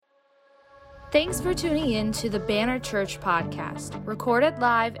Thanks for tuning in to the Banner Church podcast, recorded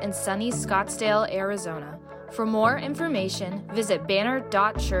live in sunny Scottsdale, Arizona. For more information, visit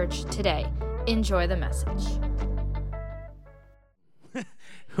banner.church today. Enjoy the message.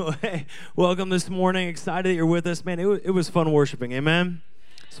 Hey, welcome this morning. Excited that you're with us. Man, it was fun worshiping. Amen?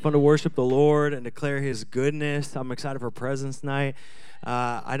 It's fun to worship the Lord and declare His goodness. I'm excited for Presence Night.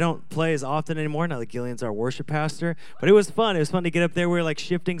 I don't play as often anymore now that Gillian's our worship pastor, but it was fun. It was fun to get up there. We were like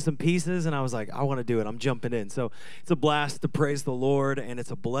shifting some pieces, and I was like, I want to do it. I'm jumping in. So it's a blast to praise the Lord, and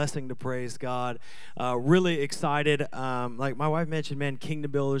it's a blessing to praise God. Really excited. Like my wife mentioned, man, Kingdom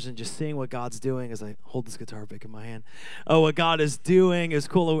Builders, and just seeing what God's doing as I hold this guitar pick in my hand. What God is doing is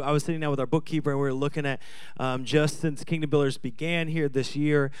cool. I was sitting down with our bookkeeper, and we were looking at just since Kingdom Builders began here this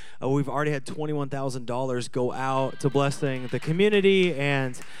year, we've already had $21,000 go out to blessing the community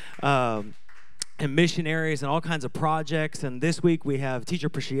and missionaries and all kinds of projects. And this week we have teacher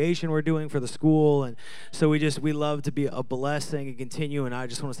appreciation we're doing for the school, and so we love to be a blessing and continue. And I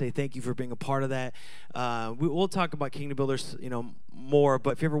just want to say thank you for being a part of that. We'll talk about Kingdom Builders, more.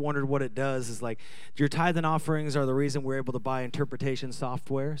 But if you ever wondered what it does, is like your tithe and offerings are the reason we're able to buy interpretation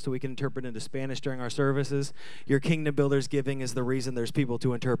software so we can interpret into Spanish during our services. Your Kingdom Builders giving is the reason there's people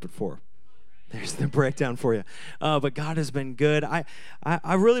to interpret for. There's the breakdown for you. But God has been good.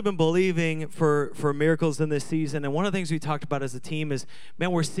 I've really been believing for miracles in this season. And one of the things we talked about as a team is,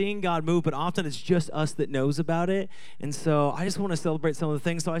 man, we're seeing God move, but often it's just us that knows about it. And so I just want to celebrate some of the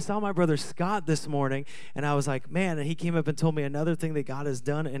things. So I saw my brother Scott this morning, and I was like, man, and he came up and told me another thing that God has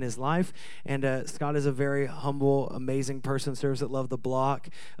done in his life. And Scott is a very humble, amazing person, serves at Love the Block.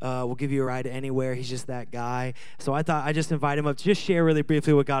 Will give you a ride anywhere. He's just that guy. So I thought I'd just invite him up to just share really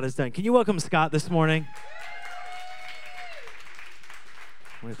briefly what God has done. Can you welcome Scott this morning?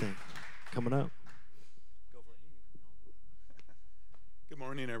 What do you think? Coming up. Good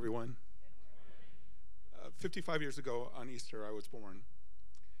morning, everyone. 55 years ago on Easter, I was born.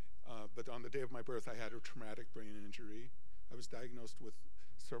 But on the day of my birth, I had a traumatic brain injury. I was diagnosed with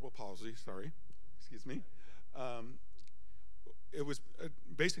cerebral palsy. Excuse me. It was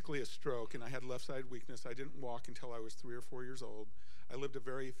basically a stroke, and I had left-side weakness. I didn't walk until I was 3 or 4 years old. I lived a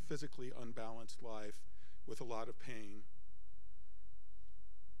very physically unbalanced life with a lot of pain.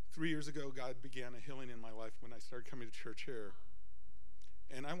 3 years ago, God began a healing in my life when I started coming to church here.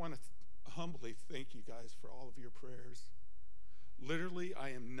 And I want to humbly thank you guys for all of your prayers. Literally,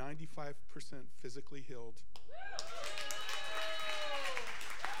 I am 95% physically healed.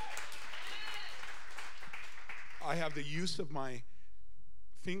 I have the use of my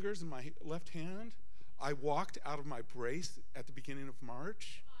fingers in my left hand. I walked out of my brace at the beginning of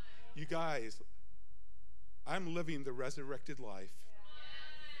March. You guys, I'm living the resurrected life.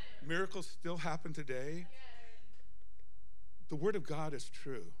 Miracles still happen today. The Word of God is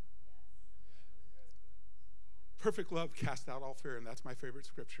true. Perfect love casts out all fear, and that's my favorite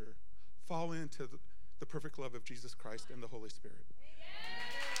scripture. Fall into the perfect love of Jesus Christ and the Holy Spirit.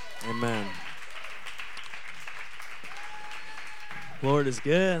 Amen. Lord is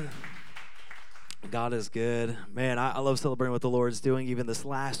good. God is good. Man, I love celebrating what the Lord's doing. Even this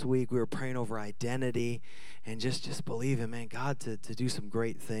last week, we were praying over identity and just believing, man, God to do some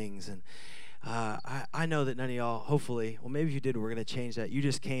great things. And I know that none of y'all, hopefully, well, maybe if you did, we're going to change that. You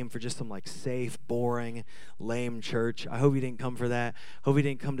just came for just some like safe, boring, lame church. I hope you didn't come for that. Hope you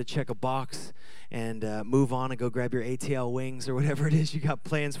didn't come to check a box and move on and go grab your ATL wings or whatever it is you got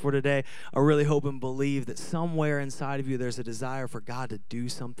plans for today. I really hope and believe that somewhere inside of you there's a desire for God to do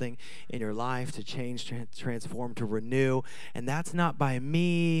something in your life, to change, transform, to renew. And that's not by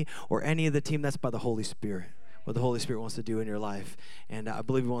me or any of the team. That's by the Holy Spirit. What the Holy Spirit wants to do in your life. And I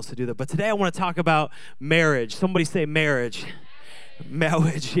believe He wants to do that. But today I want to talk about marriage. Somebody say marriage.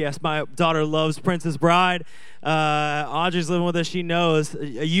 Marriage, yes. My daughter loves Princess Bride. Audrey's living with us. She knows.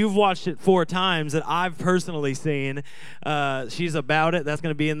 You've watched it 4 times that I've personally seen. She's about it. That's going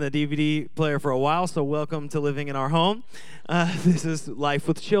to be in the DVD player for a while, so welcome to living in our home. This is life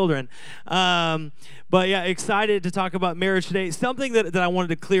with children. But yeah, excited to talk about marriage today. Something that I wanted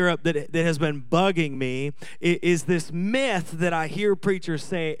to clear up that has been bugging me is this myth that I hear preachers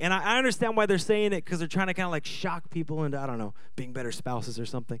say, and I understand why they're saying it because they're trying to kind of like shock people into, I don't know, being better spouses or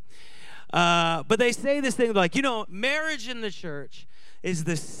something. But they say this thing like, marriage in the church is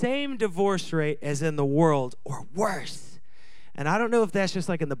the same divorce rate as in the world or worse. And I don't know if that's just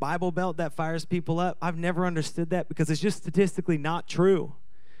like in the Bible Belt that fires people up. I've never understood that because it's just statistically not true.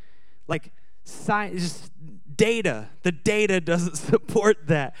 Like science, just data. The data doesn't support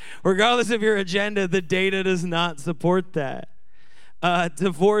that. Regardless of your agenda, the data does not support that.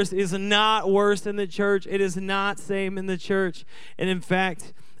 Divorce is not worse in the church. It is not same in the church. And in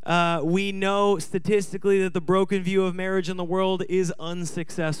fact, We know statistically that the broken view of marriage in the world is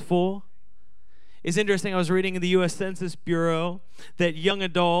unsuccessful. It's interesting, I was reading in the U.S. Census Bureau that young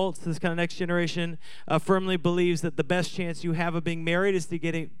adults, this kind of next generation, firmly believes that the best chance you have of being married is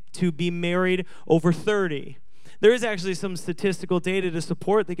to be married over 30. There is actually some statistical data to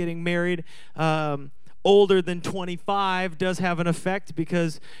support that getting married older than 25 does have an effect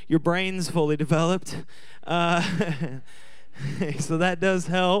because your brain's fully developed. So that does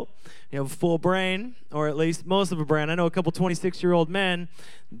help. You have a full brain, or at least most of a brain. I know a couple 26-year-old men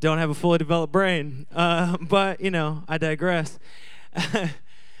don't have a fully developed brain. But, I digress.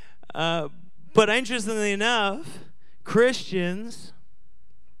 But interestingly enough, Christians,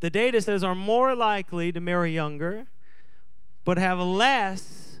 the data says, are more likely to marry younger, but have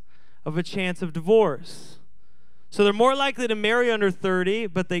less of a chance of divorce. So they're more likely to marry under 30,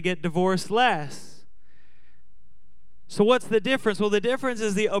 but they get divorced less. So what's the difference? Well, the difference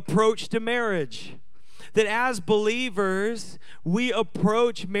is the approach to marriage. That as believers, we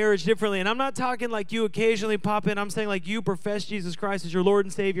approach marriage differently. And I'm not talking like you occasionally pop in. I'm saying like you profess Jesus Christ as your Lord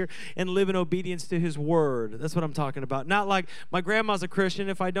and Savior and live in obedience to His Word. That's what I'm talking about. Not like my grandma's a Christian.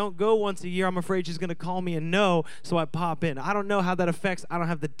 If I don't go once a year, I'm afraid she's going to call me and no, so I pop in. I don't know how that affects. I don't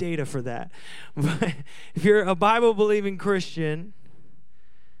have the data for that. But if you're a Bible-believing Christian,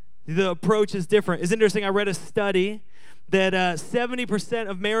 the approach is different. It's interesting. I read a study that 70%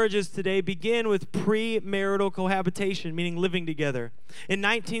 of marriages today begin with premarital cohabitation, meaning living together. In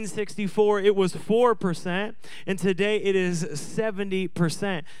 1964, it was 4%, and today it is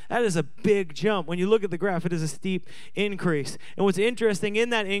 70%. That is a big jump. When you look at the graph, it is a steep increase. And what's interesting in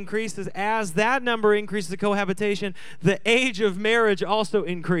that increase is as that number increases, the cohabitation, the age of marriage also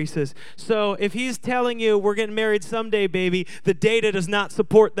increases. So if he's telling you we're getting married someday, baby, the data does not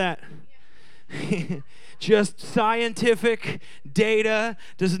support that. Just scientific data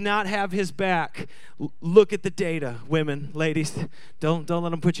does not have his back. Look at the data, women, ladies. Don't let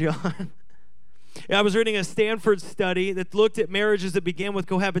them put you on. I was reading a Stanford study that looked at marriages that began with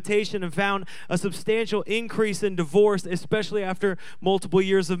cohabitation and found a substantial increase in divorce, especially after multiple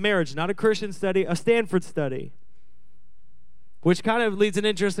years of marriage. Not a Christian study, a Stanford study. Which kind of leads an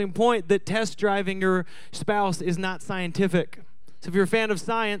interesting point that test driving your spouse is not scientific. So if you're a fan of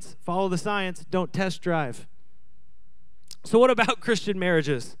science, follow the science, don't test drive. So what about Christian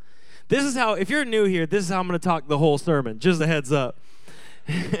marriages? This is how, if you're new here, this is how I'm going to talk the whole sermon, just a heads up.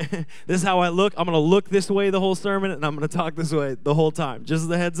 This is how I look. I'm going to look this way the whole sermon, and I'm going to talk this way the whole time, just as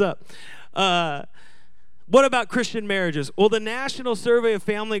a heads up. What about Christian marriages? Well, the National Survey of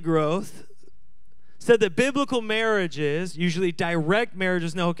Family Growth said that biblical marriages, usually direct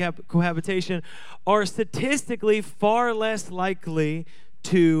marriages, no cohabitation, are statistically far less likely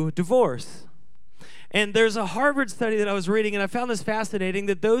to divorce. And there's a Harvard study that I was reading, and I found this fascinating,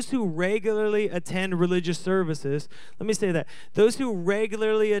 that those who regularly attend religious services, let me say that, those who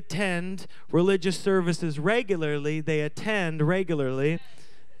regularly attend religious services regularly, they attend regularly,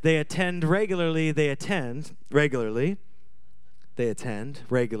 they attend regularly, they attend regularly, they attend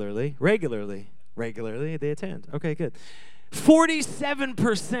regularly, regularly, they attend. Okay, good.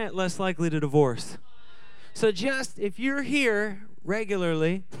 47% less likely to divorce. So just if you're here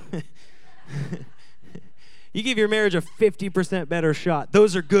regularly, you give your marriage a 50% better shot.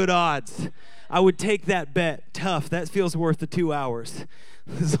 Those are good odds. I would take that bet. Tough. That feels worth the 2 hours.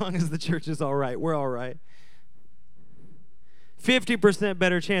 As long as the church is all right, we're all right. 50%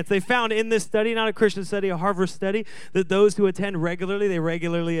 better chance. They found in this study, not a Christian study, a Harvard study, that those who attend regularly, they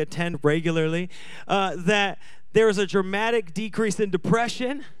regularly attend regularly, that there's a dramatic decrease in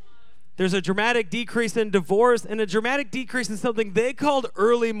depression, there's a dramatic decrease in divorce, and a dramatic decrease in something they called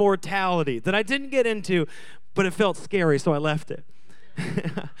early mortality that I didn't get into, but it felt scary, so I left it.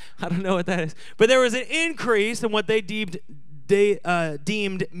 I don't know what that is. But there was an increase in what they deemed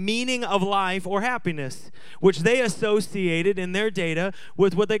meaning of life or happiness, which they associated in their data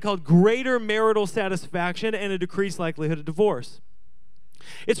with what they called greater marital satisfaction and a decreased likelihood of divorce.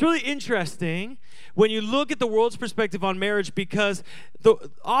 It's really interesting when you look at the world's perspective on marriage, because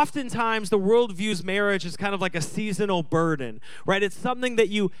oftentimes the world views marriage as kind of like a seasonal burden, right? It's something that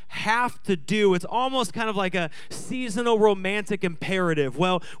you have to do. It's almost kind of like a seasonal romantic imperative.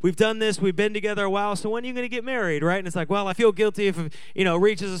 Well, we've done this, we've been together a while, so when are you going to get married, right? And it's like, well, I feel guilty if it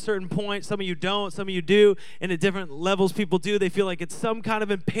reaches a certain point. Some of you don't, some of you do, and at different levels people do. They feel like it's some kind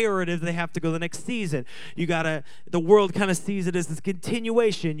of imperative they have to go the next season. The world kind of sees it as this continuation.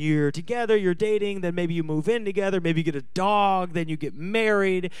 You're together, you're dating, then maybe you move in together, maybe you get a dog, then you get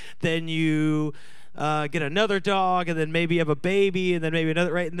married, then you get another dog, and then maybe you have a baby, and then maybe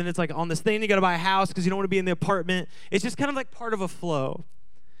another, right? And then it's like on this thing, you got to buy a house because you don't want to be in the apartment. It's just kind of like part of a flow.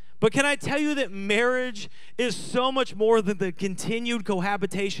 But can I tell you that marriage is so much more than the continued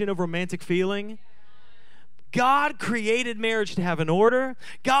cohabitation of romantic feeling? God created marriage to have an order.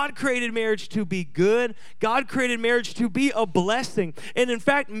 God created marriage to be good. God created marriage to be a blessing. And in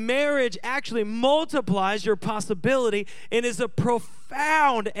fact, marriage actually multiplies your possibility and is a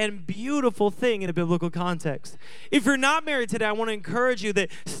profound and beautiful thing in a biblical context. If you're not married today, I want to encourage you that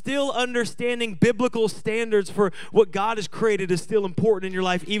still understanding biblical standards for what God has created is still important in your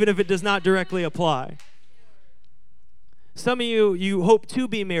life, even if it does not directly apply. Some of you hope to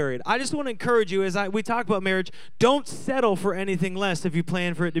be married. I just want to encourage you, as we talk about marriage, don't settle for anything less if you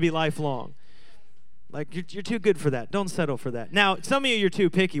plan for it to be lifelong. Like, you're too good for that. Don't settle for that. Now, some of you're too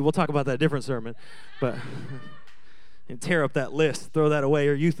picky. We'll talk about that in a different sermon. But and tear up that list. Throw that away.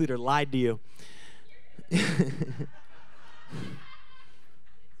 Your youth leader lied to you.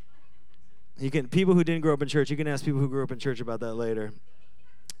 People who didn't grow up in church, you can ask people who grew up in church about that later.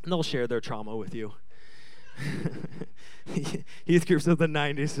 And they'll share their trauma with you. Youth groups of the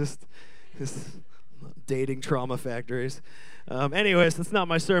 90s, just dating trauma factories. Anyways, that's not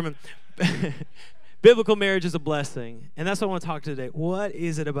my sermon. Biblical marriage is a blessing, and that's what I want to talk today. What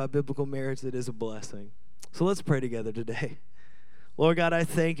is it about biblical marriage that is a blessing? So let's pray together today. Lord God, I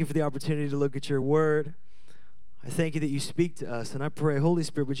thank you for the opportunity to look at your word. I thank you that you speak to us, and I pray, Holy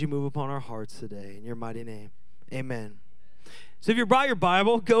Spirit, would you move upon our hearts today in your mighty name. Amen. So if you brought your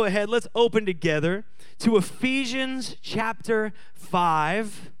Bible, go ahead. Let's open together to Ephesians chapter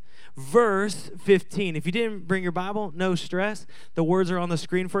 5, verse 15. If you didn't bring your Bible, no stress. The words are on the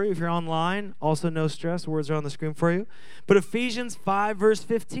screen for you. If you're online, also no stress. The words are on the screen for you. But Ephesians 5, verse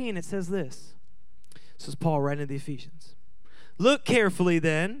 15, it says this. This is Paul writing to the Ephesians. Look carefully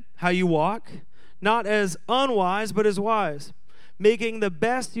then how you walk, not as unwise, but as wise, making the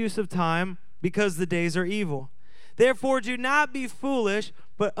best use of time because the days are evil. Therefore, do not be foolish,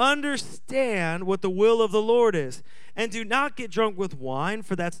 but understand what the will of the Lord is. And do not get drunk with wine,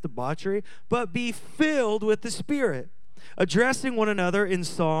 for that's debauchery, but be filled with the Spirit, addressing one another in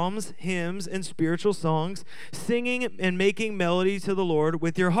psalms, hymns, and spiritual songs, singing and making melody to the Lord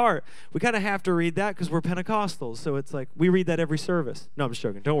with your heart. We kind of have to read that because we're Pentecostals, so it's like we read that every service. No, I'm just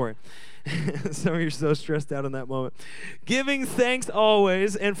joking. Don't worry. Some of you are so stressed out in that moment. Giving thanks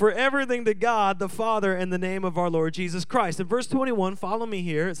always and for everything to God the Father in the name of our Lord Jesus Christ. In verse 21, follow me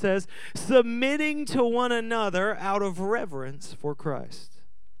here. It says, submitting to one another out of reverence for Christ.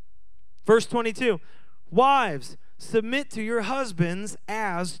 Verse 22, wives, submit to your husbands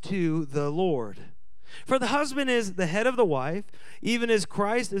as to the Lord. For the husband is the head of the wife, even as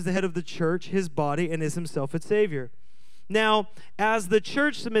Christ is the head of the church, his body, and is himself its Savior. Now, as the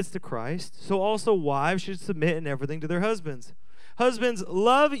church submits to Christ, so also wives should submit in everything to their husbands. Husbands,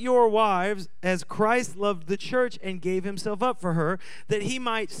 love your wives as Christ loved the church and gave himself up for her, that he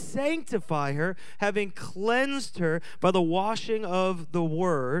might sanctify her, having cleansed her by the washing of the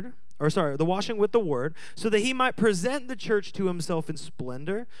word, the washing with the word, so that he might present the church to himself in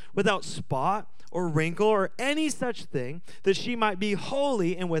splendor, without spot or wrinkle or any such thing, that she might be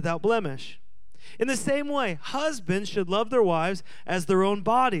holy and without blemish. In the same way, husbands should love their wives as their own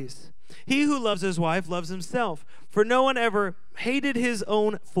bodies. He who loves his wife loves himself, for no one ever hated his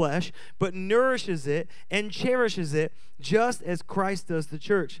own flesh, but nourishes it and cherishes it, just as Christ does the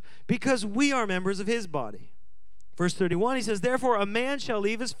church, because we are members of his body. Verse 31, he says, therefore a man shall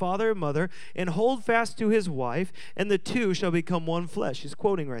leave his father and mother and hold fast to his wife, and the two shall become one flesh. He's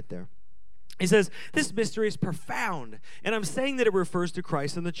quoting right there. He says, this mystery is profound, and I'm saying that it refers to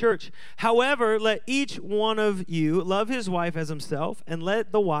Christ and the church. However, let each one of you love his wife as himself, and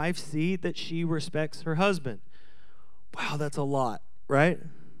let the wife see that she respects her husband. Wow, that's a lot, right?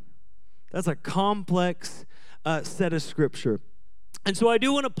 That's a complex set of scripture. And so I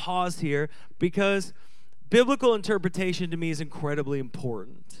do want to pause here because biblical interpretation to me is incredibly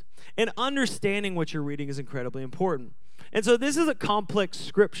important. And understanding what you're reading is incredibly important. And so this is a complex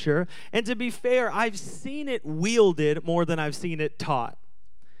scripture. And to be fair, I've seen it wielded more than I've seen it taught.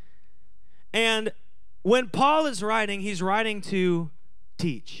 And when Paul is writing, he's writing to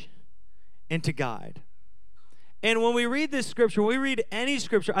teach and to guide. And when we read this scripture, when we read any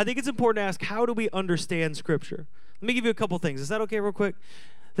scripture, I think it's important to ask, how do we understand scripture? Let me give you a couple things. Is that okay real quick?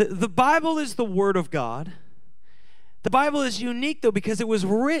 The Bible is the Word of God. The Bible is unique, though, because it was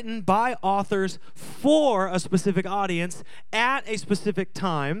written by authors for a specific audience at a specific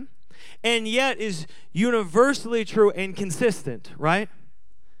time, and yet is universally true and consistent, right?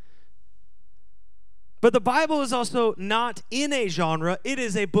 But the Bible is also not in a genre. It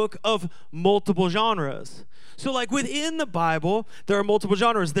is a book of multiple genres. So like within the Bible, there are multiple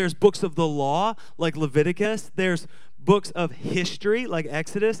genres. There's books of the law, like Leviticus. There's books of history, like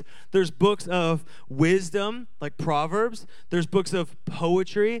Exodus. There's books of wisdom, like Proverbs. There's books of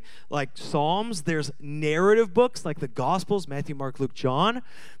poetry, like Psalms. There's narrative books, like the Gospels, Matthew, Mark, Luke, John.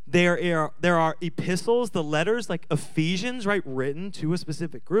 There are epistles, the letters, like Ephesians, right, written to a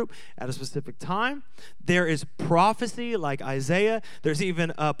specific group at a specific time. There is prophecy, like Isaiah. There's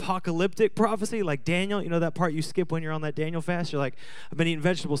even apocalyptic prophecy, like Daniel. You know that part you skip when you're on that Daniel fast? You're like, I've been eating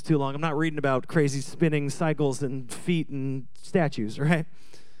vegetables too long. I'm not reading about crazy spinning cycles and feet and statues, right?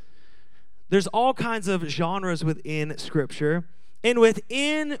 There's all kinds of genres within Scripture. And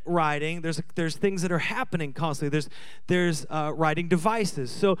within writing, there's things that are happening constantly. There's writing devices.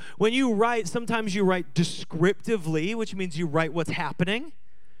 So when you write, sometimes you write descriptively, which means you write what's happening.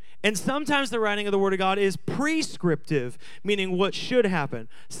 And sometimes the writing of the Word of God is prescriptive, meaning what should happen.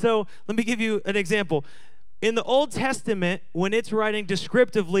 So let me give you an example. In the Old Testament, when it's writing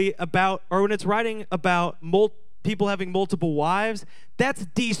descriptively about, or when it's writing about people having multiple wives, that's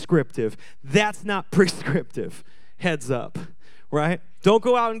descriptive. That's not prescriptive. Heads up. Right? Don't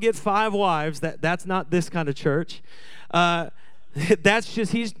go out and get 5 wives. That's not this kind of church. That's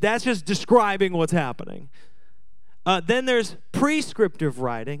just describing what's happening. Then there's prescriptive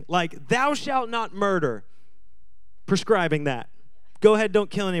writing, like thou shalt not murder. Prescribing that. Go ahead, don't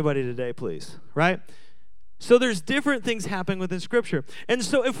kill anybody today, please. Right? So there's different things happening within Scripture. And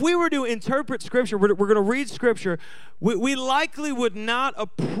so if we were to interpret Scripture, we're going to read Scripture, we likely would not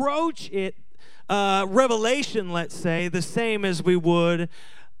approach it Revelation, let's say, the same as we would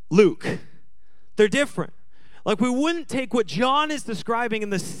Luke. They're different. Like we wouldn't take what John is describing in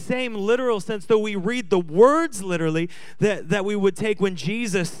the same literal sense, though we read the words literally, that we would take when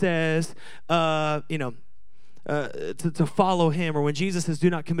Jesus says, to follow him, or when Jesus says, do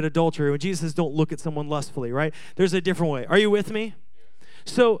not commit adultery, or when Jesus says, don't look at someone lustfully, right? There's a different way. Are you with me?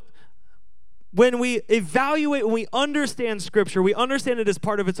 So when we evaluate, when we understand Scripture, we understand it as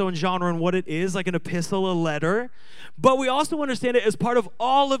part of its own genre and what it is, like an epistle, a letter, but we also understand it as part of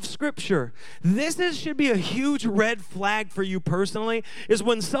all of Scripture. Should be a huge red flag for you personally, is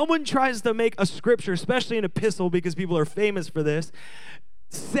when someone tries to make a Scripture, especially an epistle, because people are famous for this,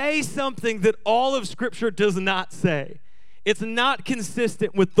 say something that all of Scripture does not say. It's not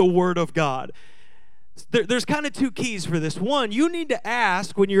consistent with the Word of God. There's kind of 2 keys for this. One, you need to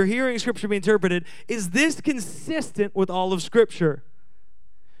ask when you're hearing Scripture be interpreted, is this consistent with all of Scripture?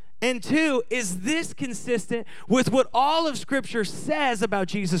 And 2, is this consistent with what all of Scripture says about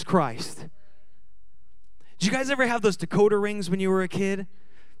Jesus Christ? Did you guys ever have those decoder rings when you were a kid?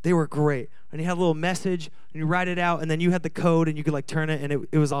 They were great. And you had a little message, and you write it out, and then you had the code, and you could like turn it, and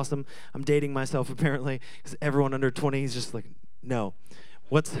it was awesome. I'm dating myself apparently, because everyone under 20 is just like, no.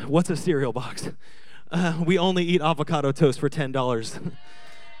 What's a cereal box? We only eat avocado toast for $10.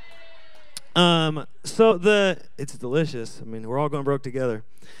 It's delicious. I mean, we're all going broke together.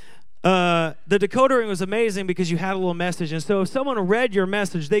 The decoder ring was amazing because you had a little message. And so if someone read your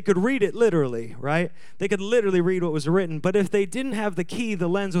message, they could read it literally, right? They could literally read what was written. But if they didn't have the key, the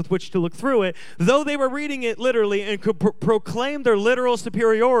lens with which to look through it, though they were reading it literally and could proclaim their literal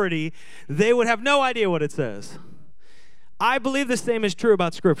superiority, they would have no idea what it says. I believe the same is true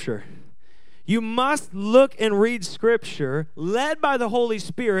about Scripture. You must look and read Scripture led by the Holy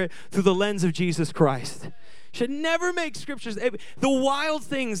Spirit through the lens of Jesus Christ. Should never make Scriptures. The wild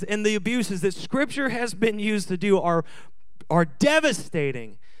things and the abuses that Scripture has been used to do are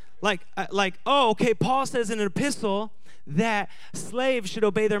devastating. Like, Paul says in an epistle that slaves should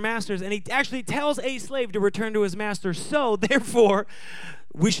obey their masters, and he actually tells a slave to return to his master. So, therefore,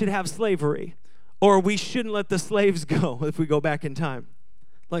 we should have slavery, or we shouldn't let the slaves go if we go back in time.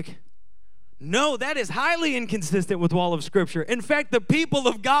 No, that is highly inconsistent with all of Scripture. In fact, the people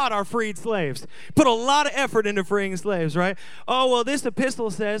of God are freed slaves. Put a lot of effort into freeing slaves, right? Oh, well, this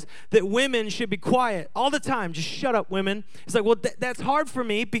epistle says that women should be quiet all the time. Just shut up, women. It's like, well, that's hard for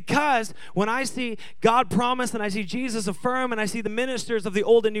me because when I see God promise and I see Jesus affirm and I see the ministers of the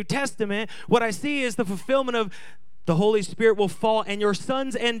Old and New Testament, what I see is the fulfillment of the Holy Spirit will fall, and your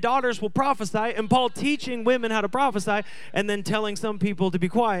sons and daughters will prophesy, and Paul teaching women how to prophesy, and then telling some people to be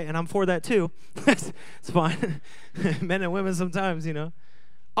quiet, and I'm for that too. It's fine. Men and women sometimes, you know.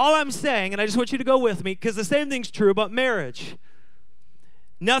 All I'm saying, and I just want you to go with me, because the same thing's true about marriage.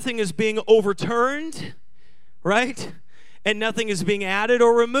 Nothing is being overturned, right? And nothing is being added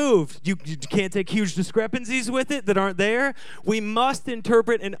or removed. You can't take huge discrepancies with it that aren't there. We must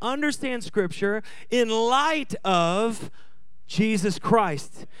interpret and understand Scripture in light of Jesus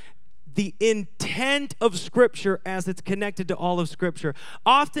Christ. The intent of Scripture as it's connected to all of Scripture.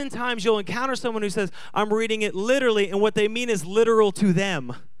 Oftentimes you'll encounter someone who says, I'm reading it literally, and what they mean is literal to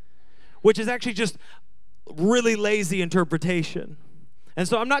them, which is actually just really lazy interpretation. And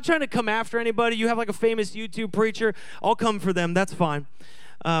so I'm not trying to come after anybody. You have like a famous YouTube preacher. I'll come for them. That's fine.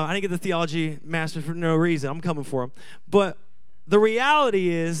 I didn't get the theology master's for no reason. I'm coming for them. But the reality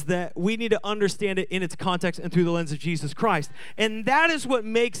is that we need to understand it in its context and through the lens of Jesus Christ. And that is what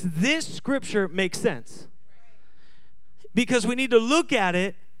makes this scripture make sense. Because we need to look at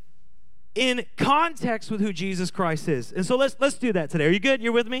it in context with who Jesus Christ is. And so let's do that today. Are you good?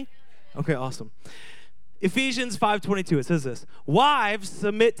 You're with me? Okay, awesome. Ephesians 5:22, it says this. Wives,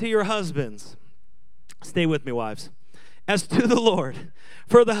 submit to your husbands. Stay with me, wives. As to the Lord.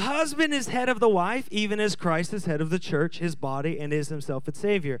 For the husband is head of the wife, even as Christ is head of the church, his body, and is himself its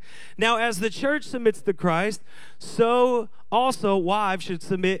Savior. Now, as the church submits to Christ, so also wives should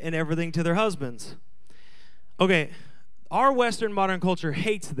submit in everything to their husbands. Okay, our Western modern culture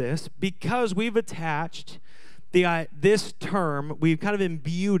hates this because we've attached this term, we've kind of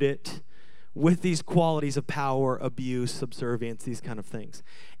imbued it with these qualities of power, abuse, subservience, these kind of things.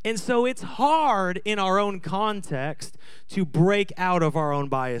 And so it's hard in our own context to break out of our own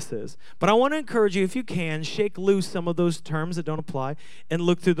biases. But I want to encourage you, if you can, shake loose some of those terms that don't apply and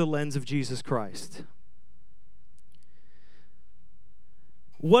look through the lens of Jesus Christ.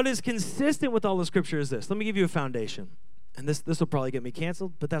 What is consistent with all the scripture is this. Let me give you a foundation. And this will probably get me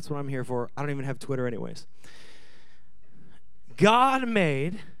canceled, but that's what I'm here for. I don't even have Twitter anyways. God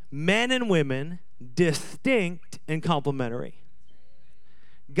made men and women distinct and complementary.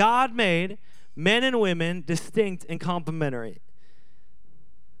 God made men and women distinct and complementary.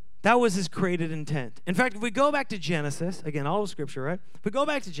 That was his created intent. In fact, if we go back to Genesis, again, all of scripture, right? If we go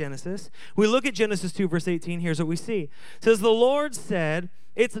back to Genesis, we look at Genesis 2, verse 18, here's what we see. It says, the Lord said,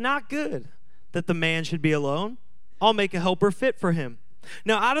 it's not good that the man should be alone. I'll make a helper fit for him.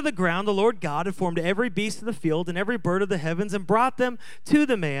 Now out of the ground the Lord God had formed every beast of the field and every bird of the heavens and brought them to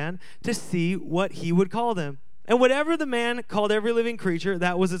the man to see what he would call them. And whatever the man called every living creature,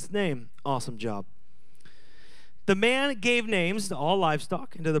 that was its name. Awesome job. The man gave names to all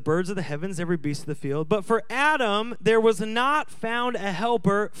livestock and to the birds of the heavens, every beast of the field. But for Adam there was not found a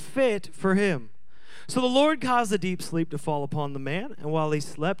helper fit for him. So the Lord caused a deep sleep to fall upon the man, and while he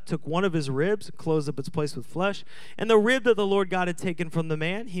slept, took one of his ribs, and closed up its place with flesh, and the rib that the Lord God had taken from the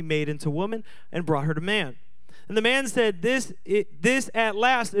man, he made into woman, and brought her to man. And the man said, This at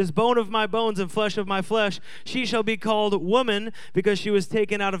last is bone of my bones and flesh of my flesh. She shall be called woman, because she was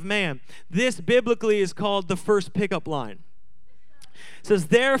taken out of man. This biblically is called the first pickup line. It says,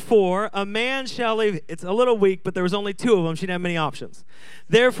 therefore, a man shall leave. It's a little weak, but there was only two of them. She didn't have many options.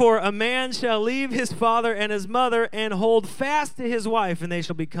 Therefore, a man shall leave his father and his mother and hold fast to his wife, and they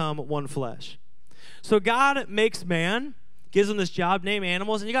shall become one flesh. So God makes man, gives him this job, name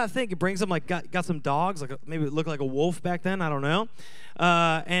animals, and you got to think, it brings him like, got some dogs, like maybe it looked like a wolf back then, I don't know.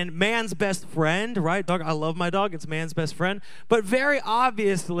 And man's best friend, right? Dog, I love my dog. It's man's best friend. But very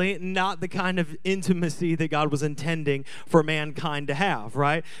obviously not the kind of intimacy that God was intending for mankind to have,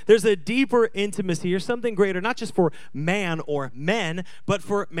 right? There's a deeper intimacy or something greater, not just for man or men, but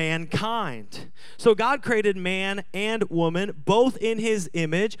for mankind. So God created man and woman, both in his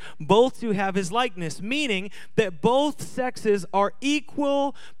image, both to have his likeness, meaning that both sexes are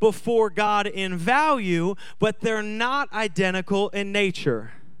equal before God in value, but they're not identical in nature.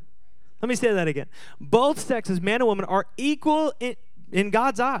 Let me say that again. Both sexes, man and woman, are equal in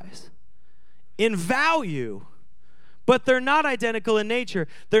God's eyes, in value, but they're not identical in nature.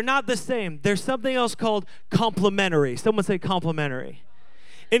 They're not the same. There's something else called complementary. Someone say complementary.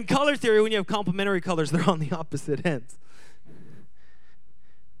 In color theory, when you have complementary colors, they're on the opposite ends.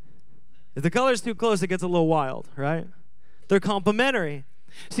 If the color's too close, it gets a little wild, right? They're complementary.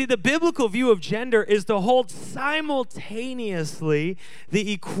 See, the biblical view of gender is to hold simultaneously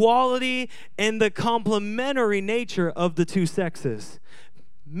the equality and the complementary nature of the two sexes.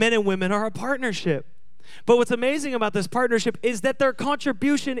 Men and women are a partnership. But what's amazing about this partnership is that their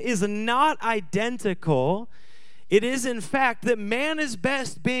contribution is not identical. It is, in fact, that man is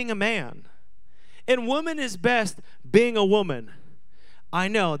best being a man, and woman is best being a woman. I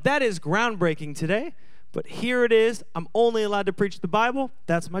know, that is groundbreaking today. But here it is. I'm only allowed to preach the Bible.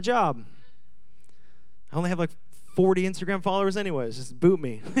 That's my job. I only have like 40 Instagram followers anyways. Just boot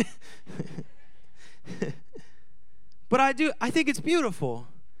me. But I think it's beautiful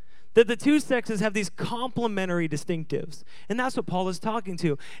that the two sexes have these complementary distinctives. And that's what Paul is talking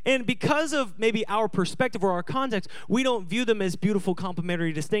to. And because of maybe our perspective or our context, we don't view them as beautiful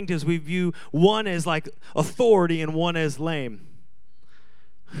complementary distinctives. We view one as like authority and one as lame.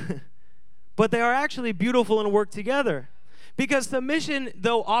 But they are actually beautiful and work together. Because submission,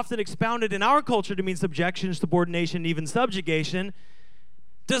 though often expounded in our culture to mean subjection, subordination, even subjugation,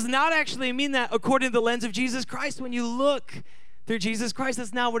 does not actually mean that according to the lens of Jesus Christ. When you look through Jesus Christ,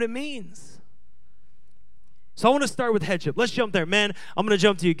 that's not what it means. So I want to start with headship. Let's jump there. Men, I'm going to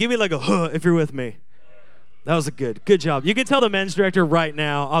jump to you. Give me like a huh if you're with me. That was a good job. You can tell the men's director right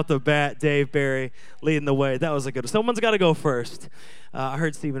now, off the bat, Dave Barry, leading the way. That was a good one. Someone's got to go first. I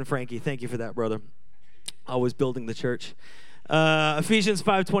heard Stephen Frankie. Thank you for that, brother. Always building the church. Ephesians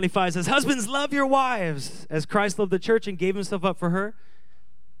 5:25 says, husbands, love your wives as Christ loved the church and gave himself up for her,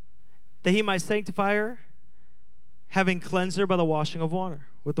 that he might sanctify her, having cleansed her by the washing of water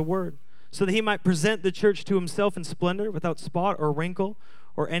with the word, so that he might present the church to himself in splendor, without spot or wrinkle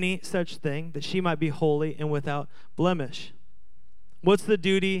or any such thing, that she might be holy and without blemish. What's the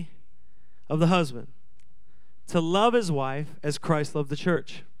duty of the husband? To love his wife as Christ loved the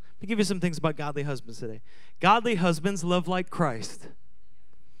church. Let me give you some things about godly husbands today. Godly husbands love like Christ.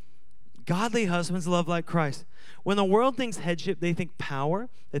 Godly husbands love like Christ. When the world thinks headship, they think power,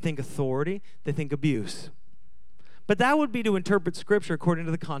 they think authority, they think abuse. But that would be to interpret Scripture according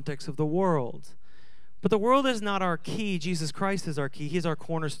to the context of the world. But the world is not our key. Jesus Christ is our key. He's our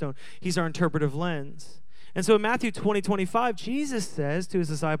cornerstone. He's our interpretive lens. And so in Matthew 20:25, Jesus says to his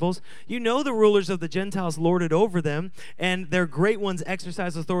disciples, you know the rulers of the Gentiles lord it over them, and their great ones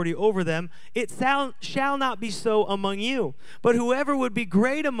exercise authority over them. It shall not be so among you. But whoever would be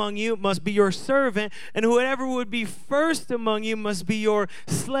great among you must be your servant, and whoever would be first among you must be your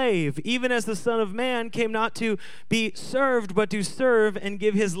slave, even as the Son of Man came not to be served, but to serve and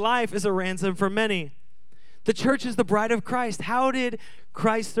give his life as a ransom for many. The church is the bride of Christ. How did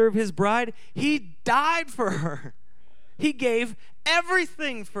Christ serve his bride? He died for her. He gave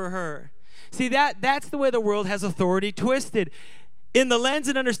everything for her. See, that's the way the world has authority twisted. In the lens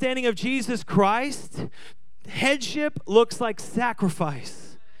and understanding of Jesus Christ, headship looks like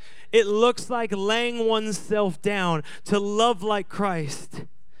sacrifice. It looks like laying oneself down to love like Christ.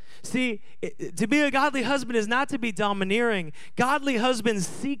 See, to be a godly husband is not to be domineering. Godly husbands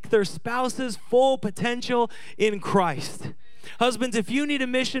seek their spouse's full potential in Christ. Husbands, if you need a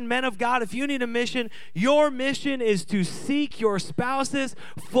mission, men of God, if you need a mission, your mission is to seek your spouse's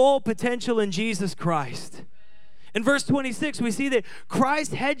full potential in Jesus Christ. In verse 26, we see that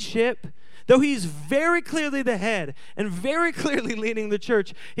Christ's headship, though he's very clearly the head and very clearly leading the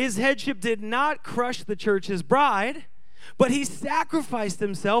church, his headship did not crush the church, his bride, but he sacrificed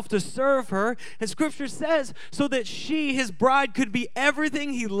himself to serve her, and Scripture says, so that she, his bride, could be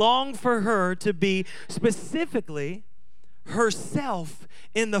everything he longed for her to be, specifically herself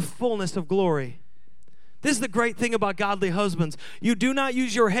in the fullness of glory. This is the great thing about godly husbands. You do not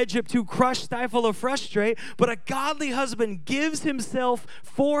use your headship to crush, stifle, or frustrate, but a godly husband gives himself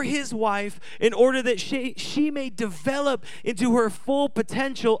for his wife in order that she may develop into her full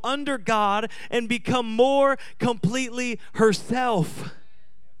potential under God and become more completely herself.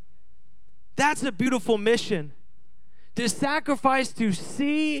 That's a beautiful mission. To sacrifice to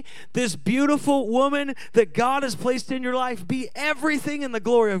see this beautiful woman that God has placed in your life be everything in the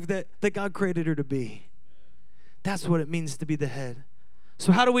glory of that God created her to be. That's what it means to be the head.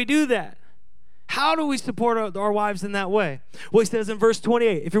 So how do we do that? How do we support our wives in that way? Well, he says in verse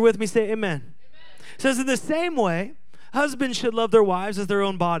 28, if you're with me, say amen. Amen. It says in the same way, husbands should love their wives as their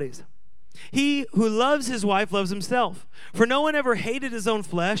own bodies. He who loves his wife loves himself. For no one ever hated his own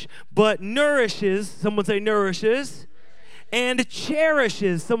flesh, but nourishes, someone say nourishes, and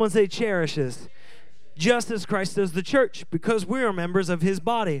cherishes, someone say cherishes, just as Christ does the church, because we are members of his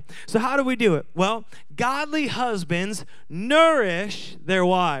body. So how do we do it? Well, godly husbands nourish their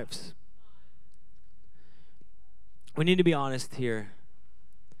wives. We need to be honest here.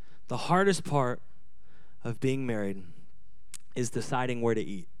 The hardest part of being married is deciding where to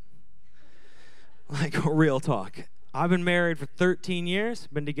eat. Like real talk. I've been married for 13 years,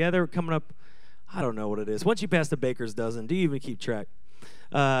 been together coming up, I don't know what it is. Once you pass the baker's dozen, do you even keep track?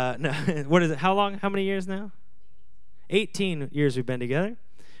 No, what is it? How long? How many years now? 18 years we've been together.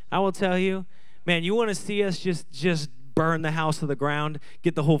 I will tell you, man, you want to see us just burn the house to the ground,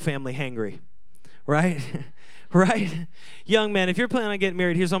 get the whole family hangry, right? Right? Young man, if you're planning on getting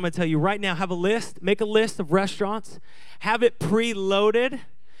married, here's what I'm going to tell you right now. Have a list. Make a list of restaurants. Have it preloaded,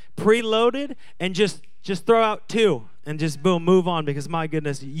 and just throw out 2 and just boom, move on, because my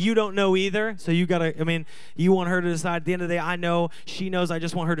goodness, you don't know either. So you got to, you want her to decide. At the end of the day, I know, she knows, I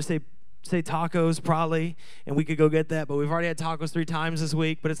just want her to say tacos probably, and we could go get that, but we've already had tacos 3 times this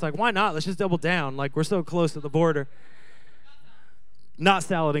week, but it's like, why not? Let's just double down. Like, we're so close to the border. Not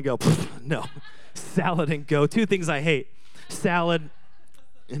salad and go. No. Salad and go. 2 things I hate. Salad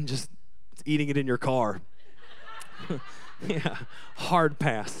and just eating it in your car. Yeah. Hard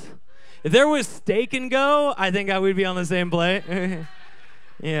pass. If there was steak and go, I think I would be on the same plate.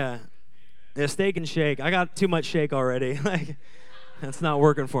 Yeah. Yeah, steak and shake. I got too much shake already. Like, that's not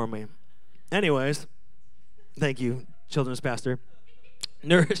working for me. Anyways, thank you, children's pastor.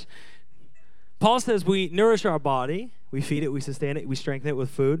 Nourish. Paul says we nourish our body. We feed it, we sustain it, we strengthen it with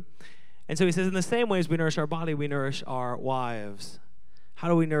food. And so he says in the same way as we nourish our body, we nourish our wives. How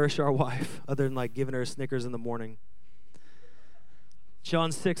do we nourish our wife other than like giving her a Snickers in the morning?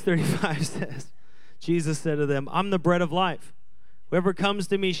 John 6:35 says, Jesus said to them, I'm the bread of life. Whoever comes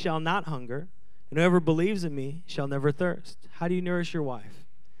to me shall not hunger, and whoever believes in me shall never thirst. How do you nourish your wife?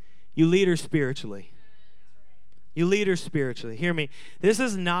 You lead her spiritually. You lead her spiritually. Hear me. This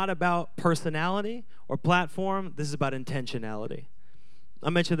is not about personality or platform. This is about intentionality. I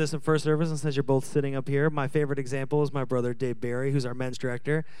mentioned this in first service, and since you're both sitting up here, my favorite example is my brother Dave Barry, who's our men's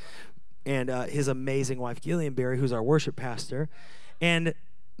director, and his amazing wife Gillian Barry, who's our worship pastor. And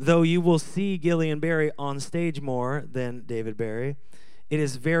though you will see Gillian Barry on stage more than David Barry, it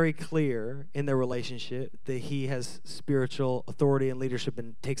is very clear in their relationship that he has spiritual authority and leadership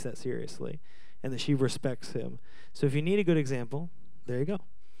and takes that seriously, and that she respects him. So if you need a good example, there you go.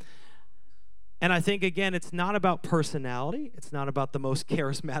 And I think, again, it's not about personality. It's not about the most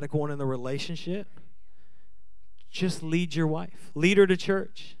charismatic one in the relationship. Just lead your wife. Lead her to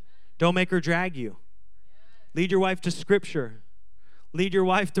church. Don't make her drag you. Lead your wife to Scripture. Lead your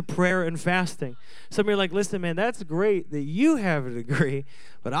wife to prayer and fasting. Some of you are like, listen, man, that's great that you have a degree,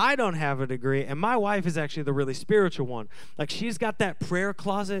 but I don't have a degree, and my wife is actually the really spiritual one. Like, she's got that prayer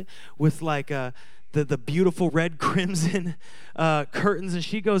closet with, like, the beautiful red crimson curtains, and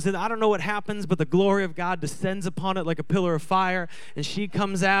she goes in. I don't know what happens, but the glory of God descends upon it like a pillar of fire, and she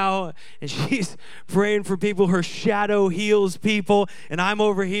comes out, and she's praying for people. Her shadow heals people, and I'm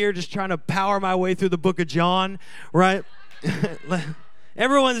over here just trying to power my way through the book of John, right?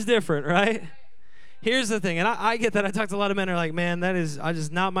 Everyone's different, right? Here's the thing, and I get that. I talk to a lot of men who are like, man, that is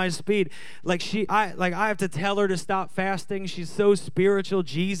just not my speed. I have to tell her to stop fasting. She's so spiritual.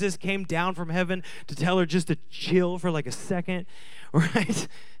 Jesus came down from heaven to tell her just to chill for like a second, right?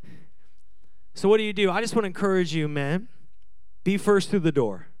 So what do? I just want to encourage you, men. Be first through the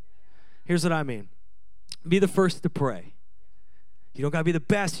door. Here's what I mean. Be the first to pray. You don't got to be the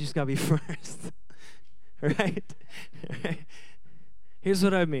best. You just got to be first, right? Here's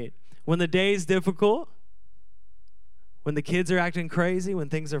what I mean. When the day is difficult, when the kids are acting crazy, when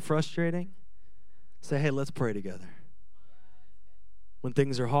things are frustrating, say, hey, let's pray together. When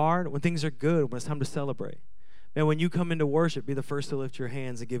things are hard, when things are good, when it's time to celebrate. Man, when you come into worship, be the first to lift your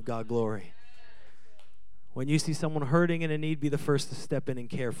hands and give God glory. When you see someone hurting and in need, be the first to step in and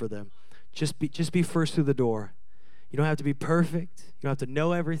care for them. Just be first through the door. You don't have to be perfect. You don't have to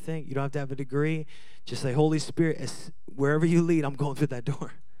know everything. You don't have to have a degree. Just say, Holy Spirit, wherever you lead, I'm going through that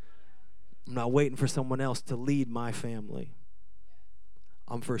door. I'm not waiting for someone else to lead my family.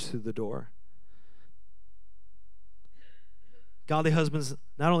 I'm first through the door. Godly husbands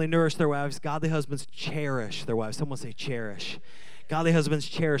not only nourish their wives, godly husbands cherish their wives. Someone say cherish. Godly husbands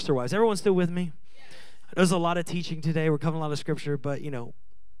cherish their wives. Everyone still with me? There's a lot of teaching today. We're covering a lot of scripture, but,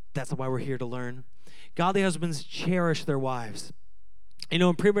 that's why we're here to learn. Godly husbands cherish their wives. In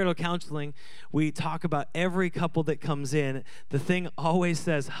premarital counseling, we talk about every couple that comes in. The thing always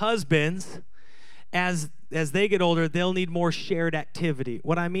says, husbands, as they get older, they'll need more shared activity.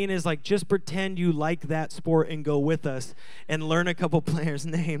 What I mean is, just pretend you like that sport and go with us and learn a couple players'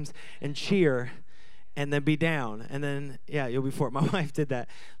 names and cheer and then be down. And then, you'll be for it. My wife did that.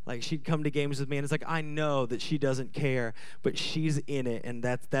 She'd come to games with me, and it's I know that she doesn't care, but she's in it, and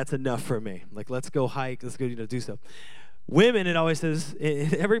that's enough for me. Let's go hike. Let's go do stuff. Women, it always says,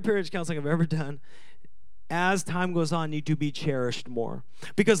 in every marriage counseling I've ever done, as time goes on, need to be cherished more.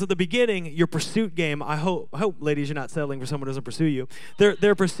 Because at the beginning, your pursuit game, I hope ladies, you're not settling for someone who doesn't pursue you.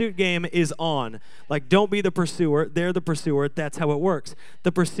 Their pursuit game is on. Don't be the pursuer. They're the pursuer. That's how it works.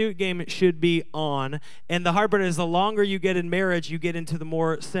 The pursuit game should be on. And the hard part is the longer you get in marriage, you get into the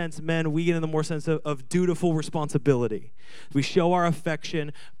more sense, men, we get in the more sense of dutiful responsibility. We show our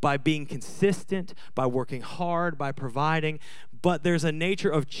affection by being consistent, by working hard, by providing. But there's a nature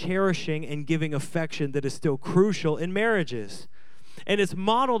of cherishing and giving affection that is still crucial in marriages. And it's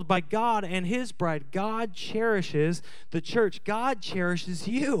modeled by God and his bride. God cherishes the church. God cherishes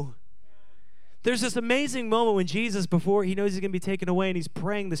you. There's this amazing moment when Jesus, before he knows he's going to be taken away, and he's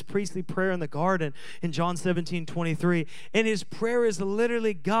praying this priestly prayer in the garden in John 17:23. And his prayer is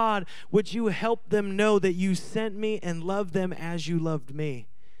literally, God, would you help them know that you sent me and loved them as you loved me?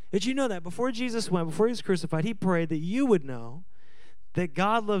 Did you know that before Jesus went, before he was crucified, he prayed that you would know that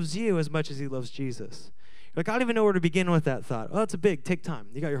God loves you as much as he loves Jesus? I don't even know where to begin with that thought. Oh, it's take time.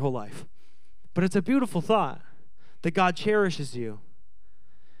 You got your whole life. But it's a beautiful thought that God cherishes you.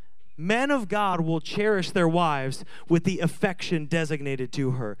 Men of God will cherish their wives with the affection designated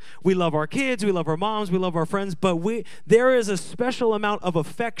to her. We love our kids, we love our moms, we love our friends, but there is a special amount of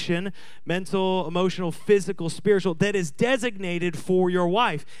affection, mental, emotional, physical, spiritual, that is designated for your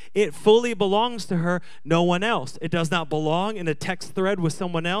wife. It fully belongs to her, no one else. It does not belong in a text thread with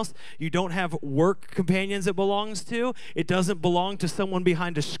someone else. You don't have work companions it belongs to. It doesn't belong to someone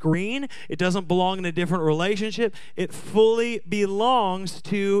behind a screen. It doesn't belong in a different relationship. It fully belongs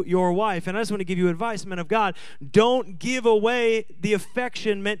to your wife. And I just want to give you advice, men of God. Don't give away the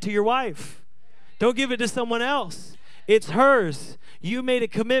affection meant to your wife. Don't give it to someone else. It's hers. You made a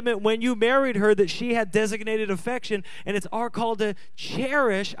commitment when you married her that she had designated affection, and it's our call to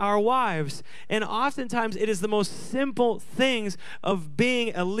cherish our wives. And oftentimes it is the most simple things of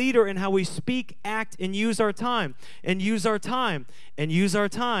being a leader in how we speak, act, and use our time, and use our time, and use our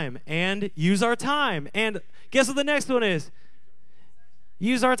time, and use our time. And guess what the next one is?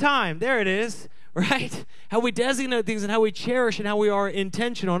 Use our time. There it is, right? How we designate things and how we cherish and how we are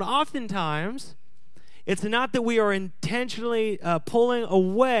intentional. And oftentimes, it's not that we are intentionally pulling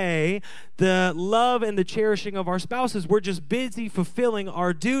away the love and the cherishing of our spouses. We're just busy fulfilling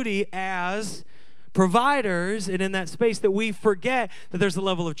our duty as providers, and in that space that we forget that there's a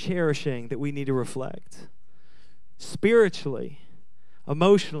level of cherishing that we need to reflect. Spiritually,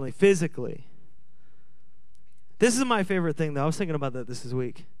 emotionally, physically. This is my favorite thing, though. I was thinking about that this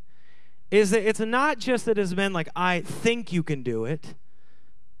week. Is that it's not just that as men, like, I think you can do it.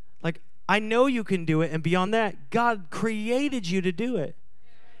 Like, I know you can do it, and beyond that, God created you to do it.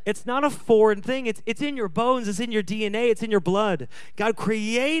 It's not a foreign thing. It's in your bones. It's in your DNA. It's in your blood. God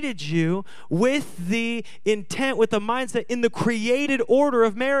created you with the intent, with the mindset, in the created order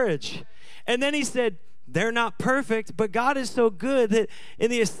of marriage. And then he said, they're not perfect, but God is so good that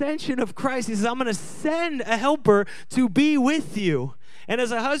in the ascension of Christ, he says, I'm going to send a helper to be with you. And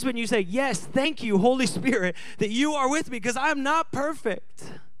as a husband, you say, yes, thank you, Holy Spirit, that you are with me, because I'm not perfect.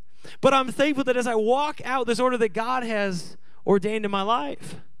 But I'm thankful that as I walk out this order that God has ordained in my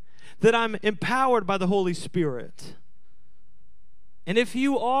life, that I'm empowered by the Holy Spirit. And if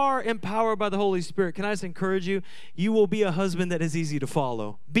you are empowered by the Holy Spirit, can I just encourage you, you will be a husband that is easy to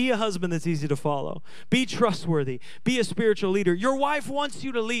follow. Be a husband that's easy to follow. Be trustworthy. Be a spiritual leader. Your wife wants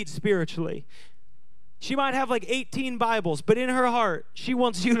you to lead spiritually. She might have like 18 Bibles, but in her heart, she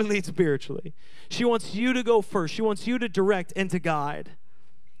wants you to lead spiritually. She wants you to go first. She wants you to direct and to guide.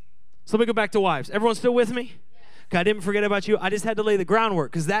 So let me go back to wives. Everyone still with me? Okay, I didn't forget about you. I just had to lay the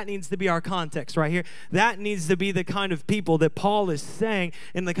groundwork because that needs to be our context right here. That needs to be the kind of people that Paul is saying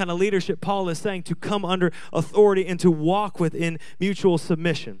and the kind of leadership Paul is saying to come under authority and to walk within mutual